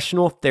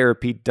professional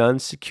therapy done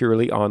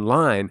securely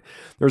online.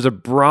 There's a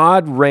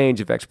broad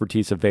range of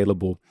expertise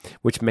available,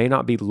 which may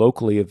not be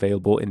locally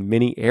available in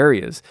many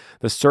areas.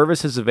 The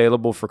service is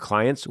available for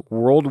clients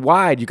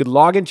worldwide. You could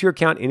log into your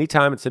account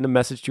anytime and send a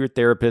message to your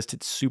therapist.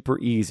 It's super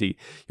easy.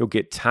 You'll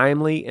get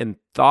timely and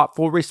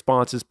thoughtful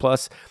responses.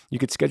 Plus, you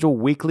could schedule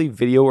weekly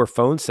video or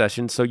phone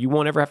sessions so you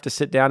won't ever have to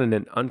sit down in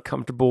an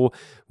uncomfortable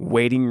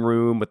waiting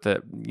room with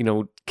the,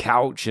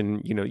 couch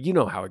and, you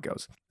know how it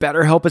goes.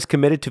 BetterHelp is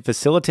committed to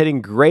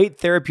facilitating great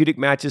therapeutic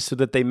matches so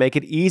that they make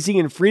it easy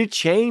and free to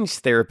change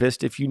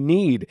therapist if you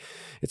need.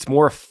 It's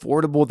more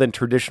affordable than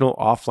traditional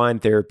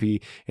offline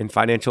therapy, and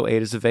financial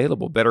aid is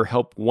available.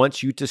 BetterHelp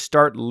wants you to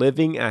start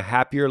living a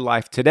happier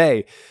life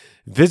today.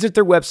 Visit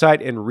their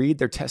website and read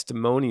their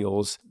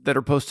testimonials that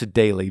are posted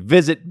daily.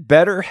 Visit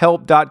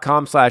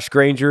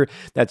betterhelp.com/Granger.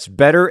 That's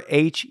better,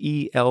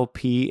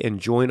 H-E-L-P, and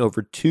join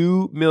over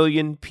 2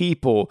 million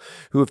people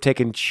who have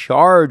taken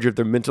charge of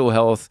their mental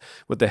health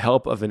with the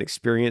help of an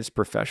experienced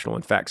professional.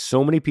 In fact,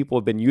 so many people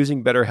have been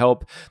using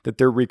BetterHelp that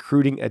they're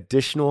recruiting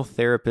additional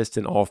therapists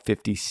in all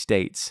 50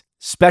 states.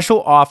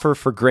 Special offer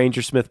for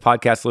Granger Smith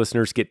Podcast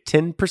listeners. Get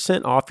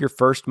 10% off your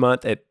first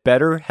month at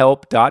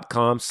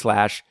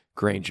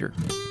betterhelp.com/Granger.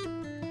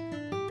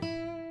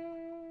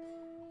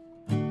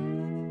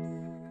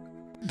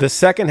 The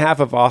second half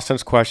of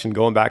Austin's question,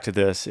 going back to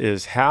this,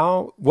 is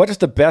what is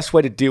the best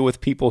way to deal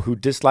with people who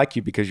dislike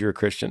you because you're a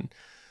Christian?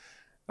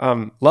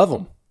 Love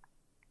them.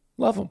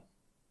 Love them.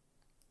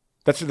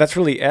 That's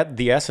really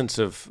the essence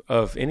of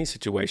any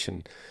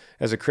situation.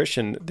 As a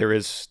Christian, there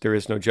is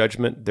no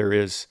judgment. There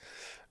is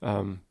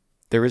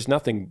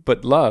nothing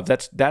but love.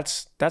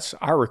 That's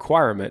our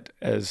requirement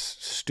as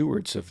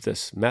stewards of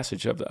this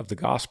message of the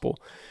gospel.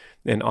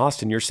 And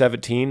Austin, you're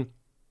 17.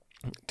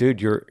 Dude,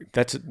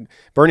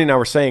 Bernie and I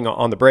were saying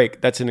on the break,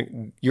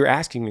 you're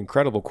asking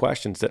incredible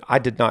questions that I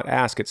did not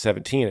ask at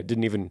 17. It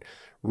didn't even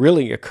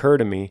really occur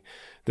to me,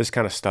 this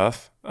kind of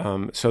stuff.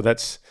 So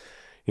that's,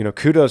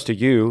 kudos to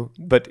you.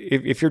 But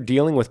if you're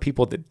dealing with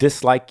people that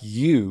dislike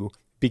you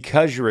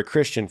because you're a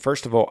Christian,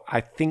 first of all,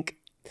 I think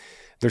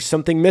there's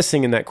something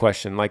missing in that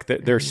question. Like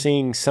they're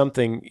seeing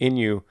something in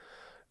you,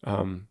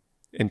 in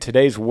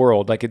today's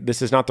world. Like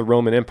this is not the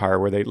Roman Empire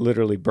where they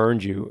literally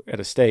burned you at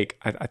a stake.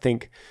 I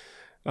think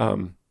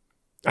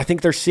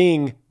they're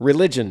seeing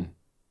religion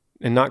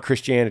and not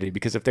Christianity,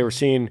 because if they were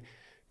seeing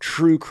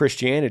true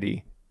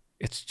Christianity,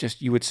 it's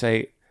just, you would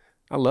say,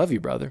 I love you,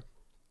 brother.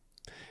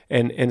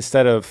 And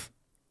instead of,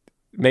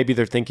 maybe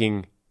they're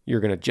thinking you're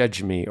going to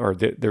judge me, or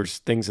there's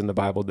things in the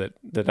Bible that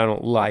I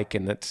don't like,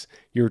 and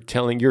you're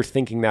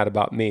thinking that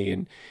about me,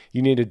 and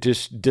you need to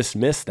just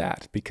dismiss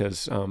that,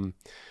 because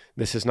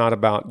this is not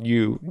about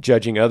you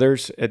judging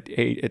others at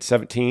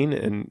 17,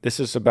 and this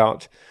is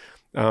about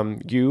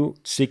you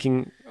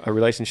seeking a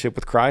relationship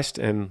with Christ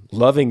and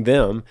loving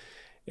them.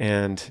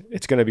 And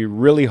it's going to be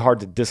really hard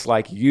to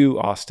dislike you,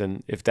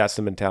 Austin, if that's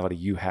the mentality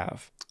you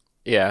have.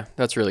 Yeah,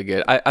 that's really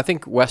good. I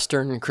think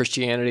Western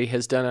Christianity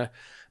has done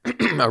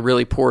a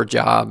really poor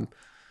job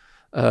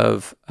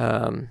of,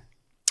 I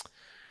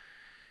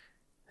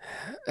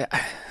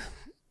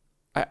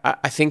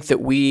think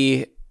that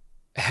we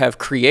have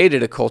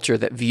created a culture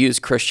that views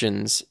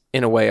Christians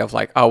in a way of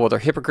like, oh, well, they're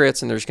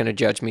hypocrites and they're just going to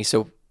judge me.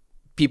 So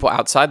people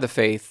outside the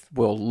faith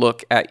will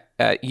look at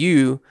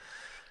you,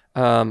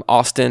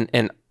 Austin,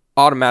 and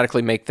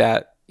automatically make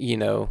that,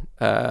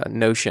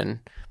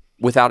 notion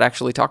without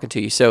actually talking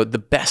to you. So the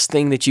best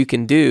thing that you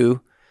can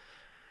do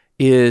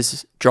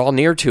is draw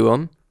near to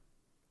them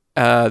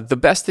the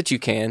best that you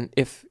can.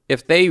 If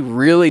they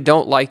really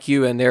don't like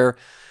you and they're,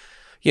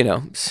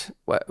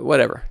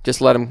 whatever,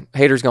 just let them,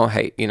 haters gonna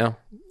hate,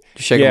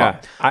 just shake them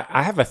up.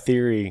 I have a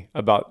theory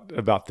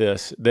about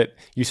this, that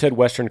you said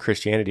Western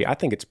Christianity. I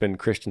think it's been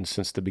Christians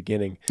since the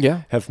beginning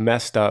have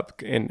messed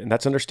up, and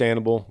that's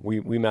understandable.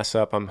 We mess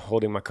up. I'm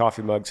holding my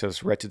coffee mug,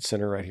 says Wretched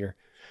Sinner right here.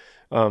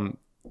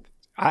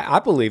 I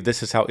believe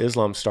this is how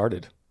Islam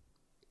started.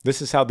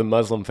 This is how the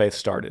Muslim faith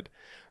started,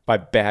 by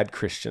bad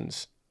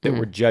Christians that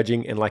were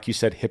judging, and like you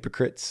said,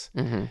 hypocrites.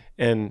 Mm-hmm.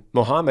 And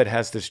Muhammad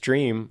has this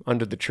dream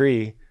under the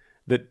tree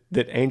that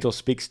angel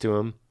speaks to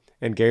him,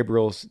 and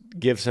Gabriel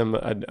gives him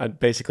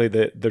basically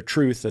the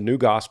truth, the new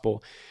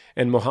gospel.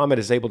 And Muhammad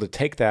is able to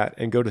take that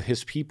and go to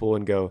his people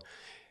and go,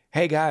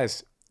 hey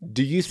guys,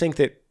 do you think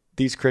that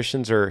these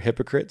Christians are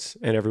hypocrites?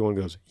 And everyone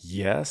goes,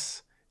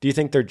 yes. Do you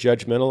think they're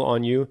judgmental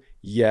on you?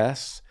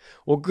 Yes.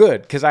 Well,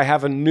 good, because I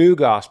have a new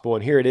gospel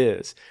and here it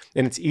is.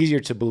 And it's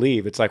easier to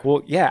believe. It's like,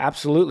 well, yeah,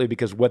 absolutely,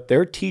 because what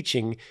they're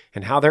teaching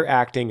and how they're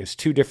acting is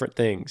two different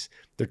things.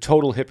 They're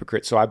total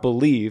hypocrites. So I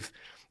believe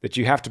that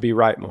you have to be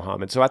right,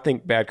 Muhammad. So I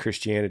think bad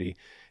Christianity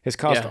has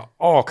caused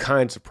all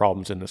kinds of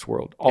problems in this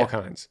world, all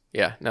kinds.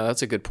 Yeah, no,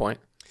 that's a good point.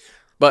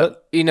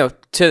 But to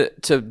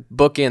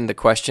bookend the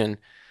question,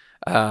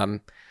 not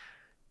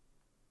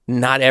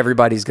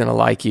everybody's going to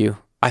like you.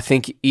 I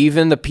think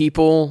even the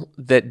people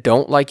that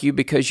don't like you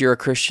because you're a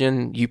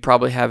Christian, you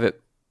probably have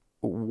it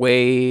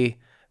way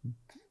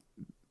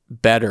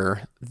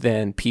better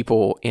than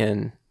people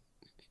in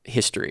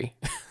history.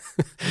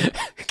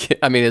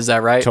 I mean, is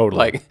that right?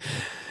 Totally. Like,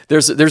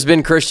 there's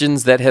been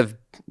Christians that have,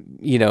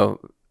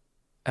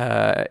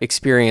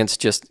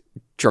 experienced just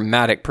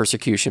dramatic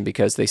persecution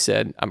because they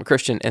said, I'm a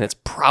Christian, and it's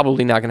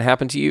probably not going to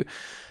happen to you.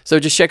 So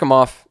just shake them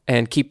off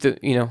and keep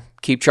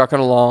trucking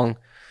along.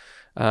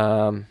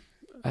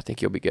 I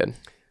think you'll be good.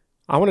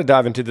 I want to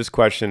dive into this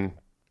question,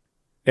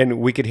 and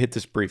we could hit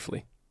this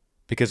briefly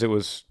because it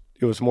was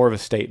more of a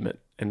statement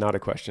and not a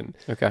question.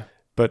 Okay.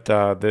 But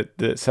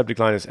the subject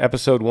line is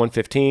episode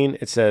 115.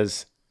 It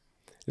says,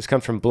 this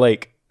comes from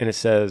Blake, and it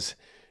says,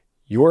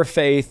 your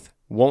faith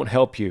won't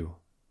help you.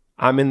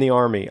 I'm in the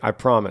Army, I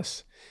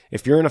promise.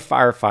 If you're in a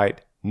firefight,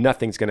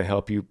 nothing's going to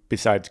help you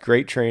besides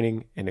great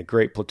training and a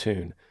great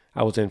platoon.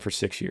 I was in for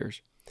 6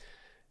 years.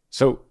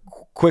 So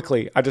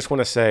quickly, I just want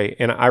to say,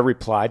 and I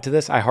replied to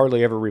this. I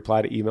hardly ever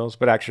reply to emails,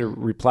 but actually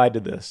replied to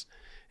this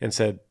and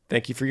said,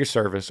 thank you for your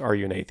service. Are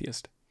you an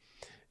atheist?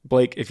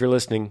 Blake, if you're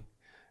listening,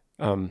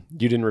 you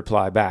didn't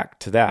reply back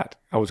to that.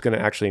 I was going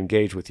to actually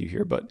engage with you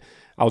here, but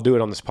I'll do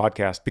it on this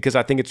podcast because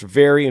I think it's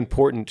very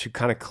important to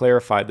kind of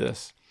clarify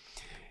this.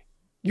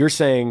 You're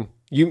saying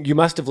you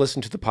must have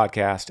listened to the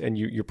podcast, and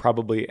you're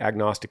probably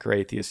agnostic or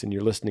atheist, and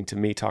you're listening to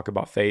me talk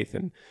about faith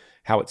and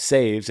how it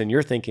saves, and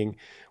you're thinking,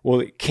 well,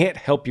 it can't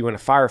help you in a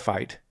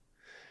firefight.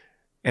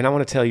 And I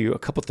want to tell you a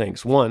couple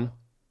things. One,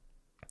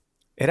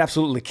 it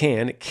absolutely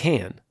can. It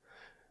can.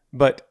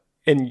 But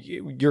in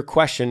your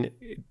question,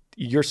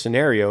 your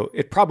scenario,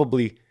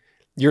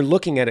 you're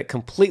looking at it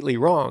completely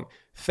wrong.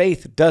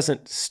 Faith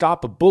doesn't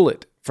stop a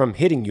bullet from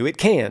hitting you. It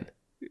can.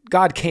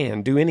 God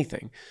can do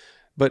anything.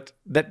 But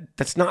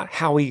that's not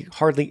how he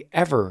hardly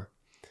ever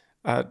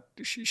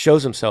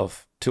shows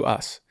himself to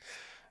us.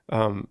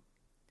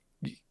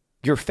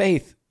 Your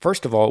faith,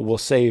 first of all, will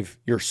save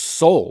your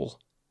soul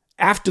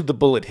after the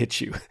bullet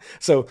hits you.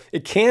 So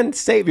it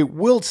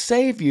will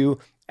save you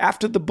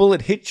after the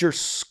bullet hits your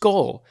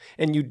skull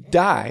and you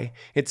die.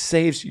 It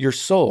saves your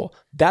soul.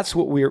 That's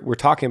what we're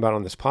talking about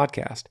on this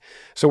podcast.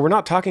 So we're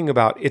not talking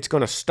about it's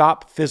going to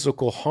stop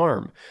physical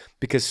harm,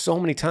 because so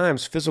many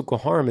times physical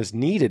harm is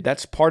needed.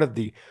 That's part of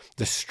the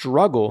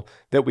struggle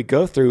that we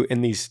go through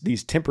in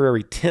these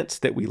temporary tents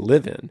that we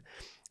live in.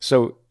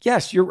 So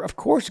yes, of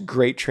course,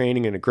 great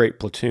training and a great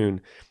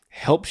platoon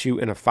helps you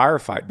in a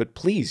firefight, but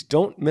please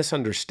don't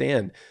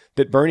misunderstand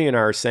that Bernie and I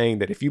are saying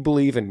that if you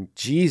believe in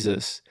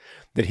Jesus,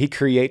 that he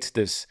creates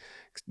this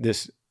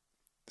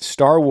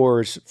Star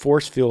Wars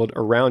force field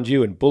around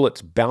you and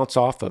bullets bounce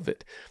off of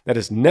it. That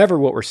is never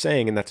what we're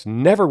saying, and that's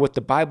never what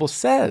the Bible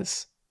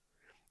says.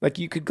 Like,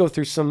 you could go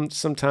through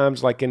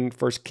sometimes like in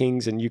 1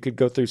 Kings, and you could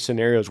go through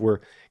scenarios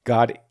where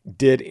God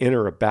did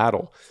enter a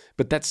battle,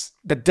 but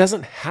that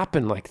doesn't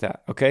happen like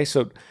that. Okay.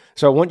 So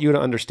I want you to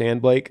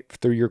understand, Blake,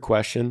 through your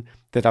question,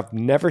 that I've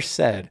never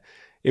said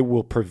it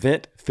will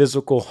prevent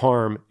physical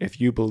harm if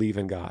you believe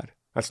in God.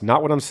 That's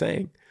not what I'm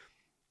saying.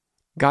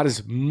 God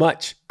is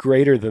much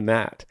greater than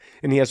that,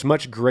 and he has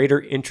much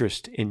greater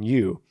interest in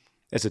you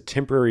as a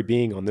temporary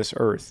being on this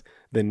earth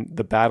than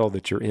the battle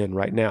that you're in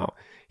right now.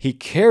 He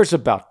cares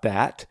about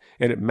that,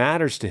 and it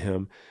matters to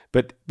him,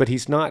 but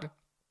he's not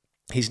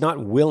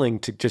willing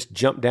to just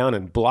jump down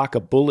and block a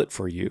bullet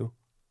for you.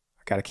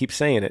 I got to keep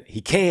saying it.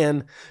 He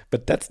can,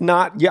 but that's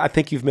not, I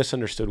think you've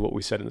misunderstood what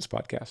we said in this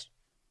podcast.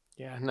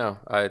 Yeah, no,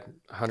 I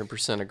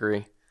 100%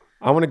 agree.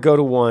 I want to go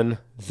to one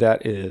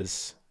that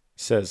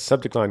says,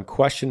 subject line,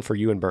 question for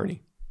you and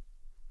Bernie.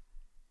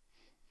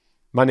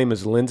 My name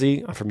is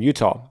Lindsay. I'm from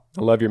Utah.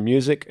 I love your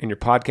music and your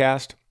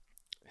podcast.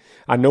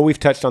 I know we've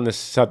touched on this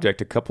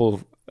subject a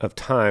couple of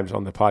times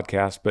on the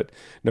podcast, but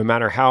no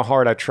matter how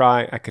hard I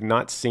try, I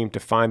cannot seem to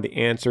find the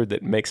answer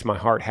that makes my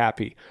heart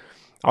happy.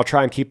 I'll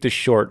try and keep this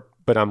short,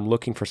 but I'm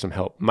looking for some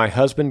help. My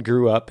husband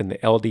grew up in the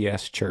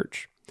LDS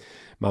church.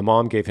 His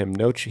mom gave him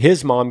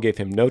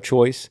no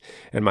choice,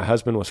 and my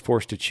husband was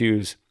forced to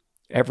choose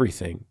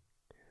everything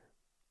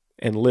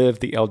and live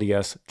the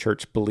LDS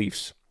church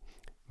beliefs.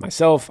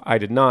 Myself, I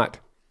did not.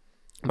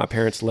 My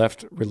parents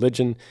left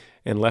religion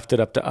and left it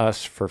up to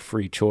us for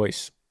free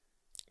choice.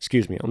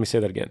 Excuse me, let me say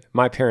that again.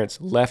 My parents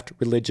left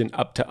religion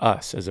up to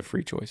us as a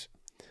free choice.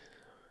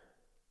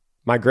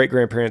 My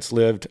great-grandparents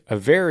lived a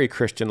very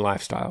Christian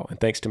lifestyle, and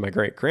thanks to my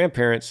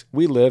great-grandparents,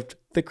 we live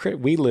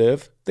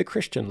the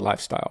Christian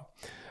lifestyle.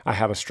 I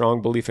have a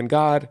strong belief in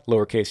God,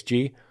 lowercase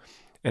g,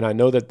 and I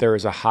know that there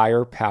is a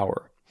higher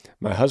power.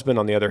 My husband,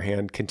 on the other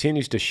hand,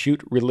 continues to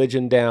shoot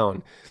religion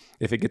down.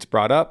 If it gets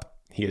brought up,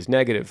 he is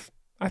negative.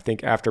 I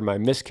think after my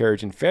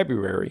miscarriage in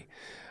February,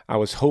 I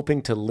was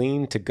hoping to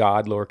lean to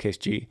God, lowercase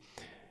g,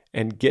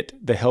 and get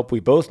the help we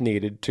both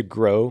needed to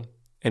grow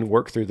and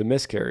work through the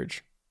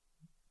miscarriage,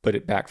 but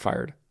it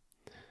backfired.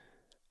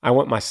 I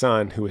want my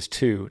son, who is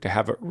 2, to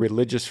have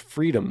religious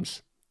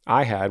freedoms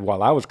I had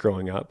while I was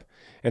growing up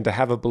and to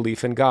have a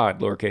belief in God,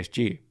 lowercase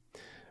g.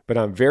 But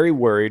I'm very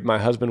worried my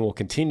husband will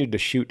continue to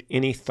shoot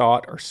any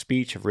thought or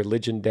speech of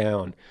religion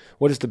down.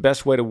 What is the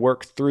best way to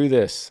work through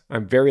this?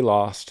 I'm very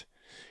lost,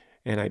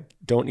 and I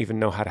don't even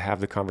know how to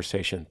have the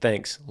conversation.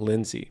 Thanks,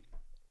 Lindsay.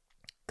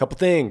 Couple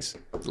things.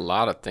 A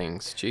lot of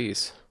things.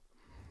 Jeez.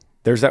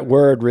 There's that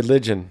word,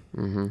 religion.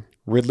 Mm-hmm.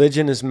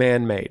 Religion is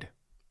man-made.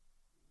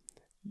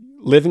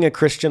 Living a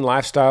Christian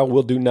lifestyle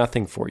will do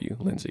nothing for you,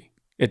 Lindsay.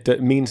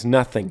 It means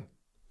nothing.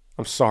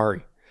 I'm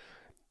sorry.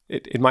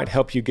 It might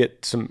help you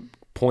get some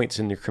points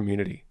in your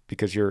community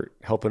because you're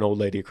helping an old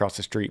lady across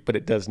the street, but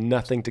it does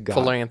nothing to God.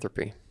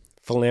 Philanthropy.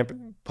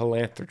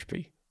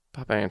 Philanthropy.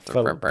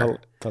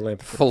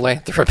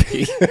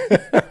 Philanthropy.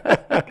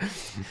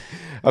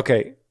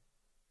 Okay.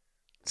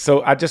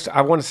 So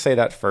I want to say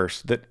that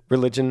first, that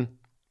religion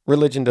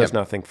does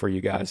nothing for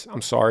you guys.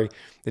 I'm sorry.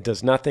 It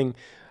does nothing.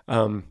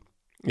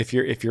 If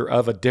you're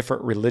of a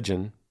different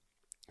religion,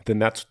 then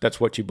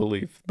that's what you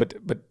believe. But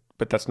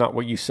that's not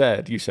what you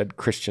said. You said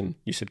Christian.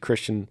 You said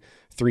Christian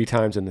 3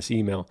 times in this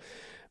email.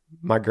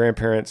 My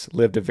grandparents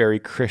lived a very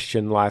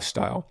Christian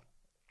lifestyle.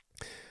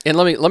 And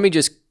let me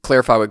just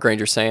clarify what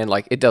Granger's saying.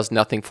 Like, it does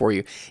nothing for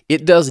you.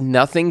 It does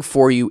nothing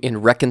for you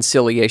in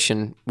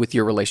reconciliation with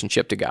your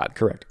relationship to God.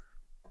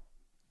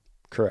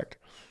 Correct.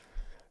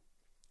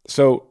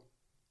 So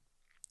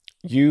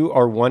you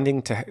are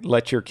wanting to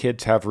let your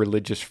kids have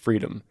religious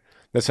freedom.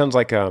 That sounds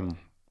like a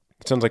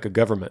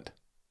government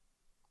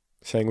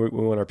saying we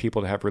want our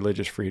people to have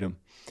religious freedom.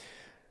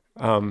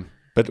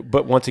 But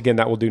once again,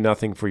 that will do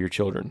nothing for your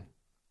children,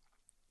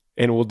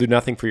 and it will do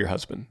nothing for your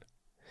husband.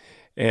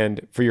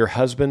 And for your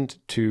husband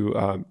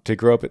to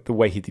grow up the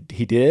way he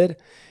did,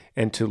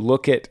 and to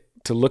look at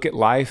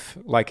life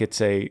like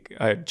it's a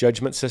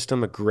judgment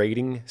system, a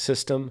grading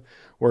system,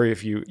 where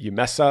if you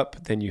mess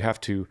up, then you have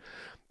to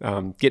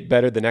get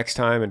better the next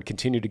time and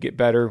continue to get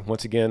better.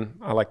 Once again,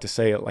 I like to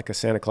say it like a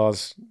Santa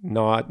Claus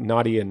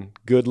naughty and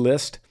good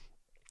list,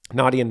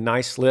 naughty and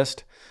nice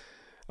list.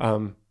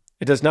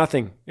 It does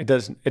nothing. It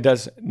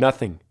does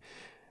nothing.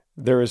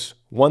 There is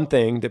one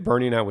thing that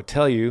Bernie and I would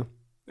tell you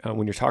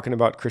when you're talking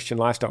about Christian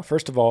lifestyle.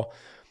 First of all,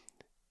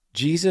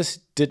 Jesus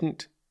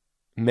didn't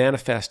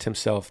manifest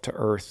himself to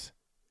earth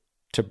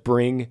to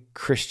bring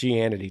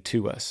Christianity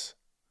to us.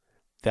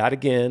 That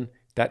again,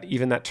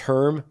 that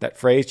term, that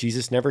phrase,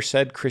 Jesus never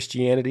said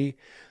Christianity.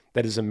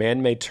 That is a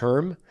man-made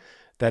term.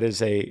 That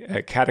is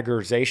a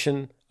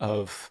categorization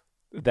of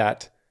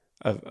that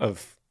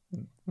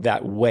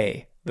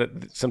way.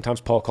 That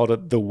sometimes Paul called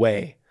it the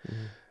way.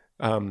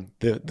 Mm-hmm.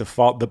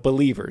 The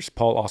believers.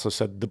 Paul also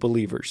said the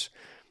believers.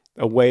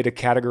 A way to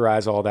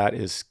categorize all that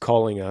is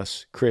calling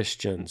us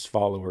Christians,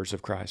 followers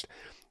of Christ.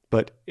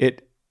 But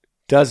it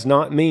does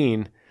not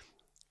mean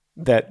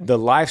that the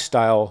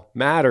lifestyle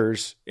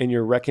matters in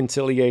your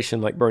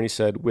reconciliation, like Bernie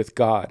said, with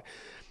God.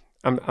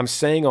 I'm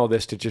saying all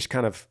this to just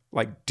kind of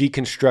like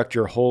deconstruct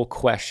your whole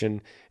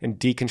question and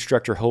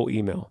deconstruct your whole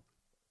email.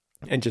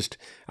 And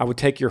I would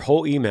take your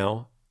whole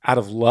email out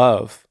of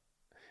love.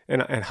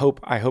 And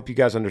I hope you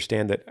guys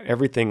understand that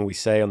everything we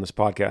say on this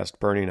podcast,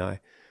 Bernie and I,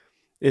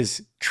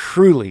 is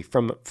truly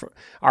from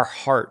our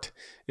heart,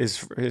 is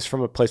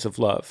from a place of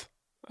love.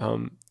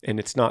 And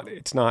it's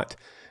not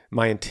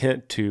my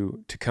intent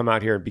to come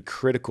out here and be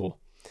critical,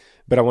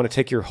 but I want to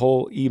take your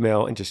whole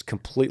email and just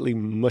completely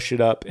mush it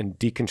up and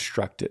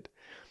deconstruct it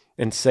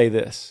and say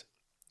this: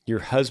 your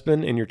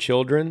husband and your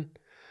children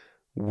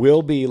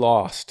will be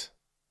lost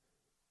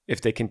if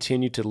they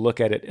continue to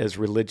look at it as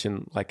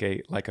religion, like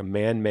a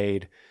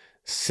man-made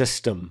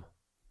system.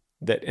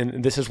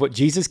 And this is what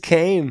Jesus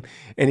came,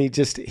 and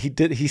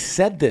he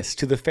said this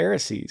to the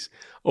Pharisees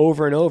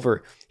over and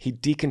over. He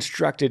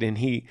deconstructed and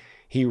he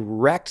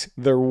wrecked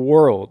their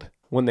world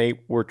when they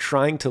were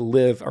trying to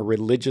live a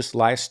religious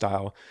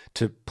lifestyle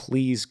to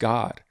please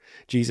God.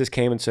 Jesus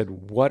came and said,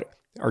 "What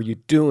are you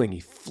doing?"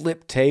 He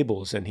flipped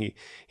tables, and he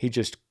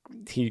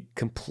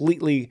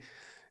completely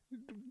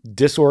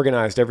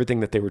disorganized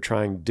everything that they were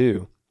trying to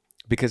do,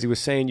 because he was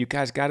saying, you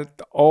guys got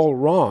it all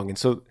wrong. And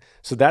so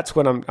that's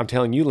what I'm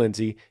telling you,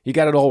 Lindsay. You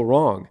got it all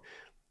wrong.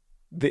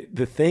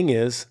 The thing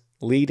is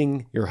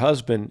leading your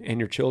husband and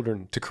your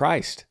children to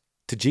Christ,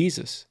 to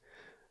Jesus,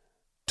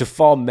 to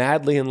fall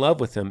madly in love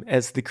with him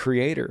as the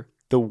creator,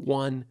 the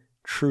one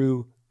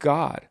true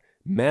God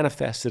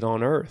manifested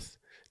on earth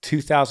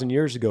 2,000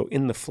 years ago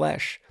in the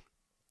flesh,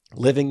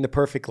 living the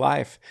perfect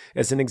life.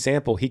 As an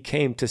example, he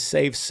came to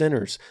save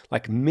sinners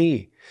like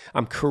me.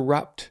 I'm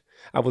corrupt.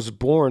 I was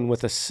born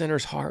with a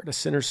sinner's heart, a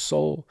sinner's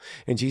soul,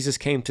 and Jesus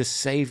came to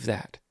save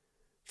that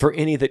for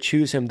any that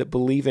choose him, that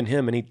believe in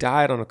him. And he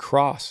died on a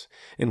cross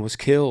and was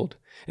killed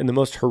in the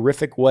most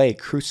horrific way.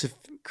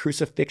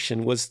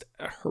 Crucifixion was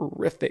a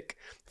horrific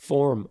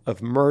form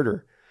of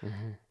murder,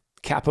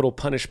 capital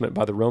punishment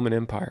by the Roman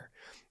Empire.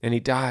 And he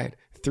died.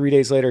 3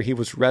 days later, he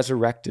was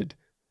resurrected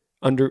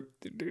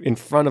in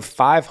front of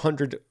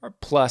 500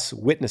 plus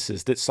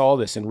witnesses that saw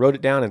this and wrote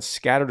it down and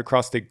scattered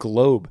across the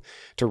globe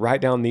to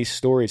write down these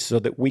stories so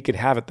that we could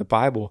have it. The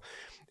Bible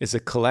is a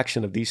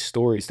collection of these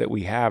stories that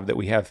we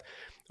have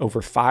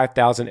over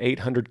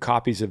 5,800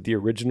 copies of the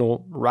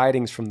original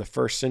writings from the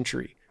first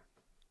century.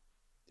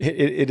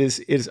 It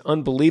is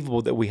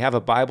unbelievable that we have a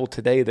Bible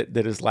today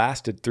that has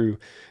lasted through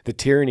the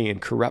tyranny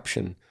and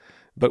corruption.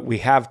 But we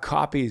have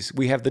copies.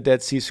 We have the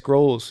Dead Sea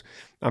Scrolls.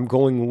 I'm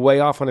going way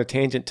off on a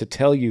tangent to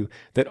tell you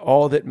that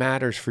all that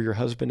matters for your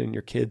husband and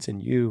your kids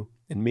and you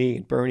and me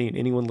and Bernie and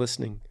anyone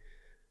listening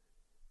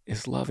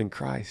is loving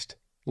Christ,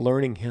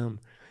 learning him,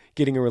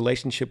 getting a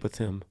relationship with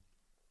him,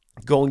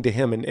 going to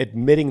him and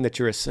admitting that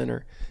you're a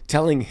sinner,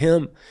 telling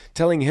him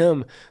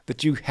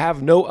that you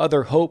have no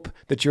other hope,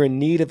 that you're in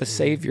need of a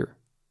savior.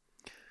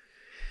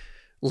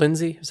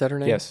 Lindsay, is that her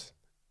name? Yes.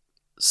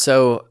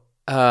 So,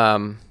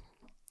 yeah,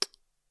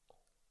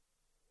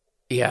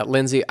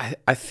 Lindsay,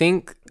 I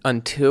think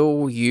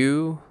until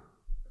you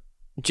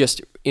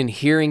just in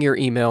hearing your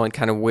email and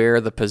kind of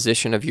where the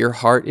position of your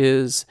heart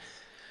is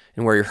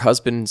and where your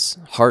husband's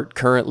heart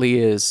currently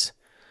is,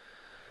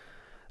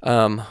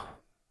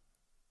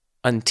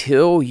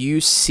 until you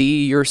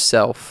see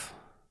yourself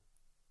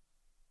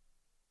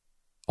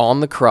on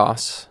the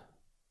cross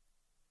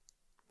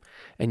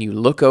and you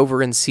look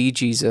over and see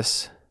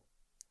Jesus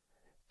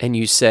and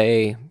you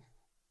say,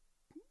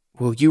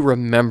 will you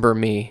remember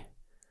me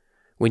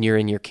when you're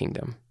in your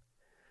kingdom?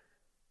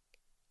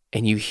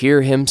 And you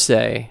hear him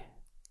say,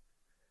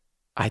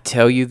 I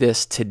tell you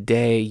this,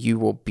 today you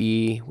will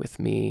be with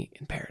me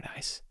in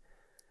paradise.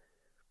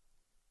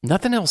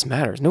 Nothing else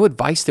matters. No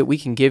advice that we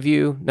can give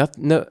you,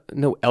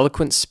 no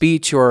eloquent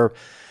speech or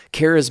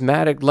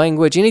charismatic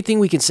language. Anything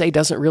we can say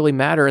doesn't really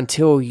matter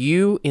until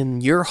you,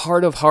 in your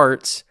heart of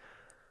hearts,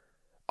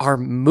 are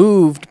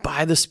moved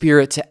by the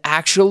Spirit to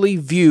actually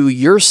view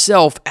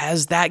yourself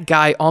as that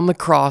guy on the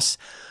cross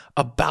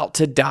about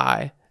to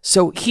die.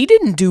 So he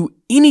didn't do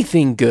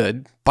anything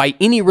good by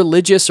any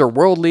religious or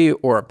worldly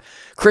or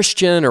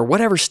Christian or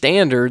whatever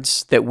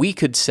standards that we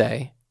could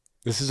say.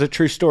 This is a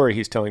true story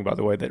he's telling, by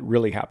the way, that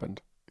really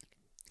happened.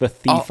 The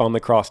thief on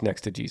the cross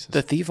next to Jesus.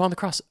 The thief on the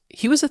cross.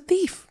 He was a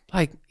thief,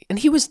 and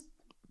he was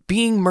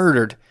being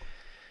murdered.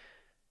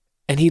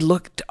 And he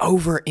looked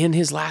over in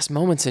his last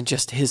moments and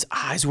just his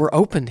eyes were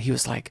opened. He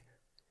was like,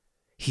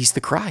 he's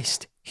the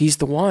Christ. He's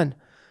the one.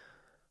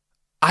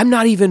 I'm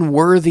not even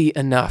worthy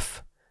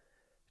enough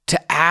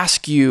to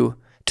ask you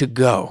to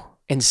go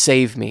and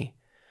save me,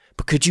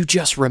 but could you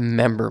just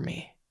remember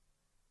me?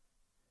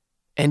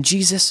 And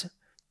Jesus,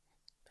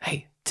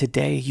 hey,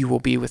 today you will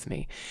be with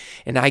me.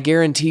 And I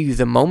guarantee you,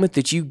 the moment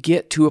that you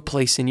get to a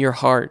place in your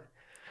heart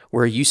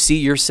where you see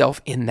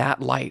yourself in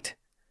that light,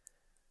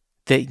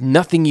 that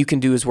nothing you can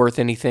do is worth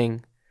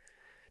anything,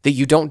 that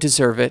you don't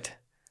deserve it,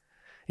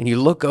 and you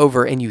look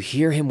over and you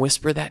hear him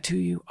whisper that to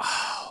you,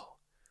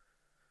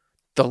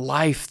 the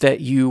life that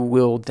you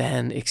will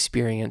then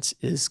experience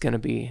is going to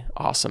be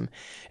awesome.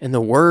 And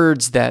the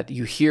words that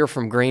you hear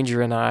from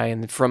Granger and I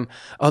and from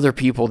other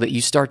people that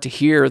you start to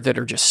hear that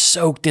are just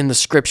soaked in the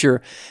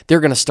scripture,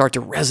 they're going to start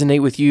to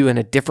resonate with you in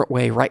a different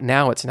way. Right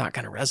now, it's not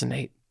going to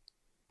resonate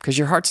because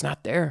your heart's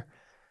not there.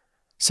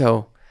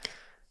 So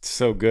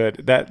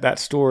good. That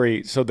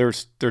story. So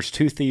there's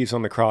two thieves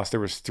on the cross. There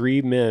was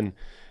three men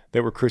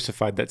that were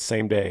crucified that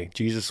same day.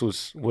 Jesus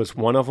was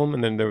one of them,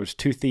 and then there was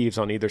two thieves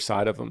on either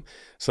side of him.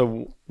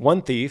 So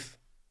one thief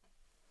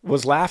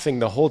was laughing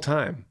the whole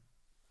time.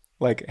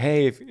 Like,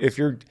 hey, if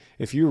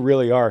you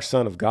really are a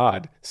son of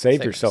God,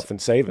 save yourself us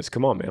and save us.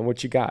 Come on, man.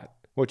 What you got?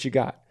 What you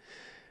got?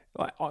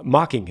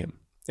 Mocking him.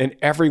 And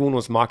everyone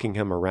was mocking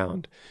him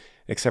around,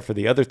 except for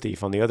the other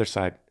thief on the other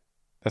side.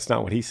 That's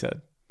not what he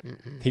said.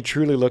 Mm-mm. He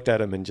truly looked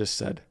at him and just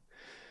said,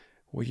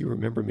 will you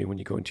remember me when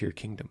you go into your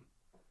kingdom?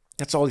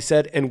 That's all he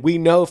said. And we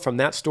know from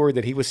that story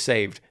that he was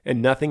saved and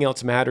nothing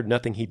else mattered,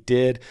 nothing he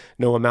did,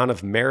 no amount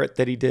of merit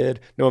that he did,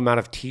 no amount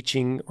of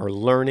teaching or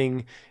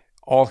learning.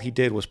 All he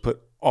did was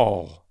put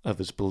all of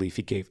his belief.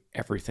 He gave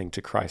everything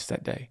to Christ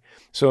that day.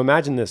 So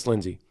imagine this,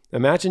 Lindsay.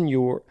 Imagine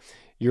you're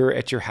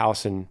at your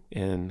house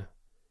in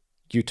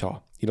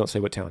Utah. You don't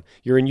say what town.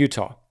 You're in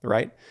Utah,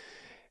 right?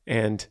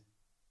 And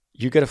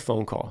you get a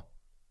phone call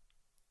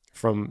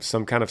from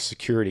some kind of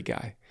security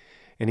guy.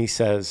 And he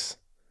says,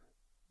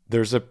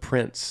 there's a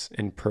prince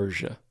in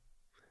Persia.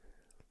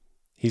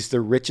 He's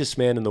the richest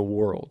man in the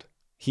world.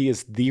 He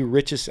is the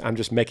richest. I'm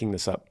just making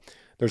this up.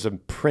 There's a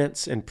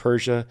prince in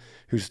Persia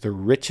who's the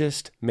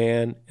richest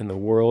man in the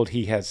world.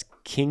 He has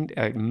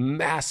a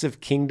massive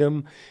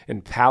kingdom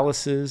and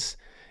palaces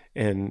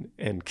and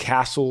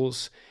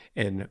castles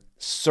and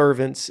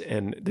servants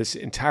and this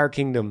entire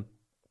kingdom.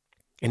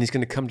 And he's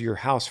going to come to your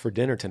house for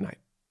dinner tonight.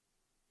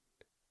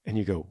 And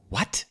you go,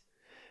 what?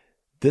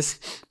 This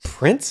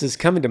prince is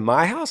coming to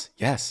my house?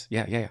 Yes.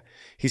 Yeah.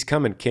 He's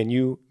coming. Can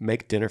you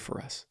make dinner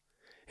for us?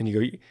 And you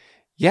go,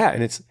 yeah.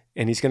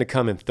 And he's going to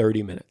come in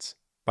 30 minutes.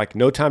 Like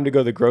no time to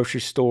go to the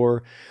grocery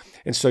store.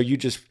 And so you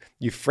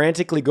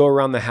frantically go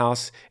around the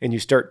house and you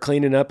start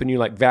cleaning up and you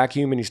like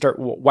vacuum and you start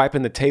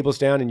wiping the tables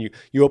down and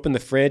you open the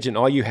fridge and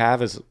all you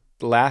have is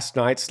last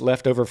night's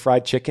leftover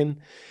fried chicken,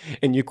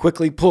 and you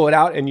quickly pull it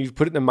out and you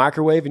put it in the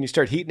microwave and you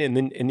start heating it,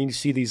 and then you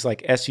see these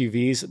like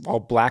SUVs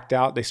all blacked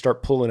out. They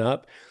start pulling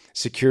up,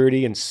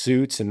 security and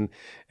suits and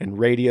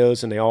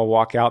radios, and they all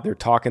walk out. They're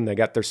talking. They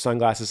got their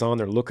sunglasses on.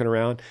 They're looking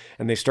around,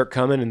 and they start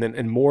coming,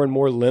 and more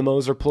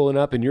limos are pulling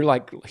up, and you're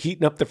like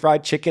heating up the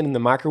fried chicken in the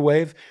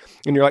microwave,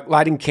 and you're like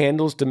lighting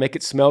candles to make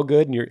it smell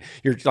good, and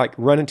you're like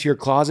running to your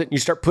closet and you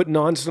start putting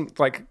on some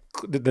like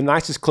the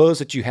nicest clothes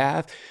that you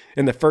have,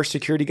 and the first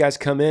security guys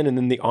come in, and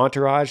then the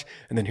entourage,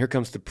 and then here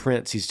comes the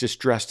prince. He's just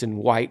dressed in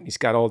white, and he's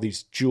got all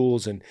these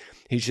jewels, and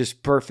he's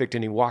just perfect,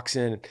 and he walks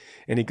in,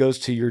 and he goes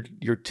to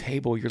your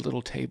table, your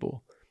little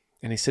table,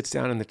 and he sits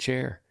down in the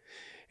chair,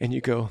 and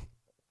you go,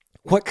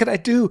 what could I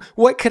do?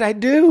 What could I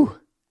do?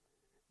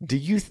 Do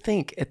you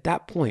think at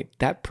that point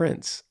that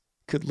prince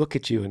could look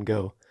at you and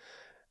go,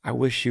 I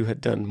wish you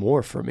had done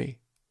more for me.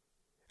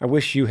 I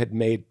wish you had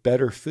made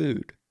better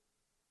food.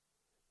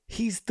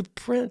 He's the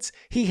prince.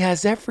 He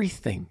has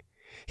everything.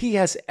 He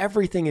has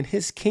everything in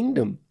his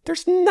kingdom.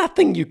 There's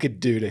nothing you could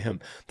do to him.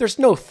 There's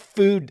no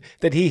food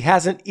that he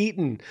hasn't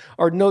eaten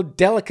or no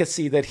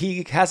delicacy that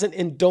he hasn't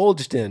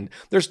indulged in.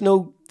 There's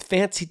no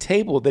fancy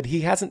table that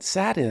he hasn't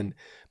sat in,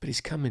 but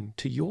he's coming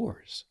to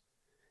yours.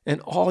 And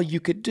all you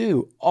could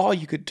do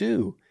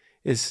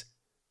is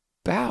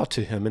bow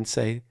to him and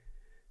say,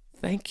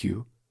 thank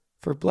you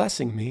for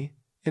blessing me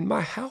in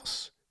my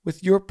house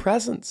with your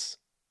presence.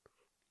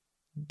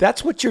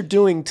 That's what you're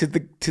doing to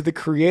the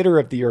creator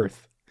of the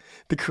earth.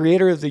 The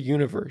creator of the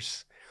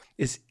universe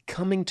is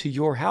coming to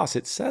your house.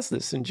 It says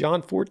this in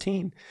John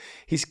 14.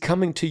 He's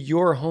coming to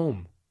your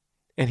home,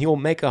 and he will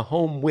make a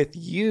home with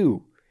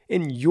you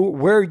in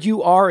where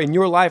you are in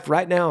your life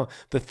right now.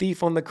 The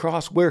thief on the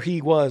cross, where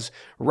he was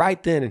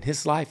right then in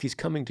his life, he's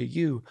coming to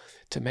you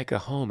to make a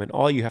home. And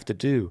all you have to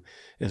do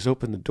is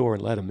open the door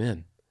and let him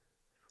in.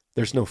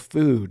 There's no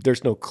food.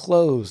 There's no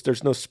clothes.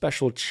 There's no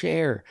special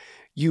chair.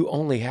 You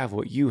only have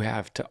what you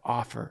have to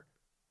offer.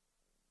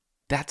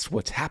 That's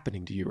what's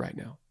happening to you right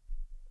now.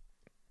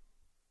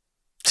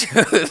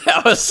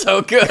 That was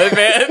so good,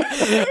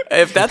 man.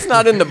 If that's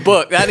not in the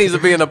book, that needs to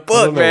be in the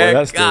book,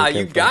 man. God,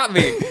 you got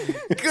me.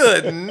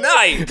 Good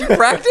night. Did you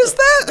practice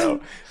that?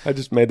 No, I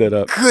just made that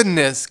up.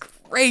 Goodness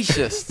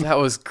gracious. That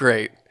was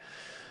great.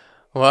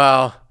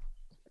 Wow.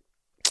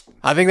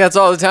 I think that's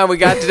all the time we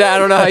got today. I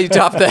don't know how you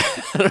top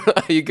that. I don't know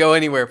how you go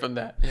anywhere from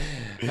that.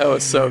 That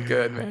was so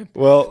good, man.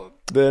 Well,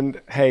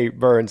 then, hey,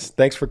 Burns,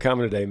 thanks for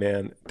coming today,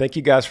 man. Thank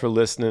you guys for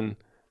listening.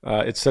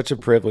 It's such a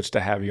privilege to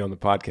have you on the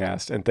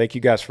podcast. And thank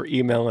you guys for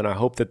emailing. I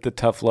hope that the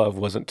tough love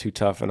wasn't too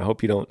tough, and I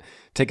hope you don't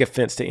take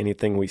offense to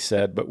anything we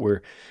said, but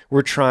we're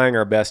trying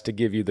our best to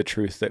give you the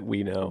truth that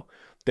we know,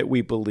 that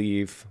we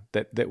believe,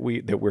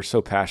 that we're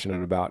so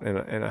passionate about.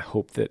 And I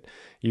hope that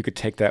you could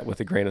take that with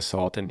a grain of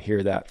salt and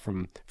hear that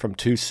from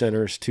two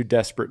sinners, two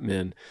desperate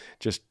men,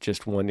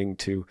 just wanting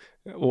to,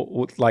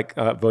 like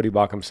Vodi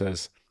Bakum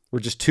says, we're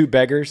just two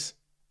beggars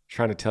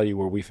trying to tell you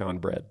where we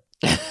found bread.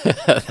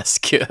 That's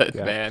good,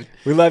 man.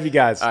 We love you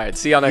guys. All right,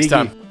 see y'all next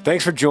time.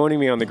 Thanks for joining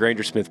me on the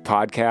Granger Smith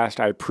Podcast.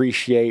 I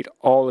appreciate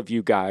all of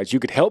you guys. You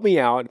could help me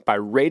out by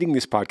rating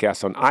this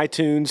podcast on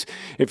iTunes.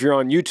 If you're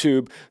on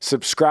YouTube,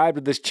 subscribe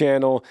to this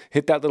channel,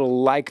 hit that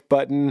little like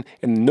button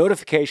and the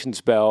notifications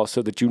bell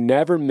so that you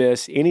never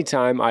miss any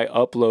time I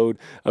upload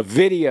a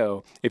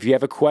video. If you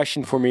have a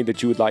question for me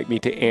that you would like me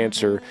to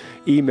answer,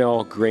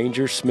 email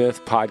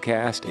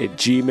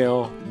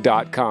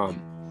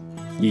grangersmithpodcast@gmail.com.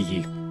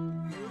 Yee.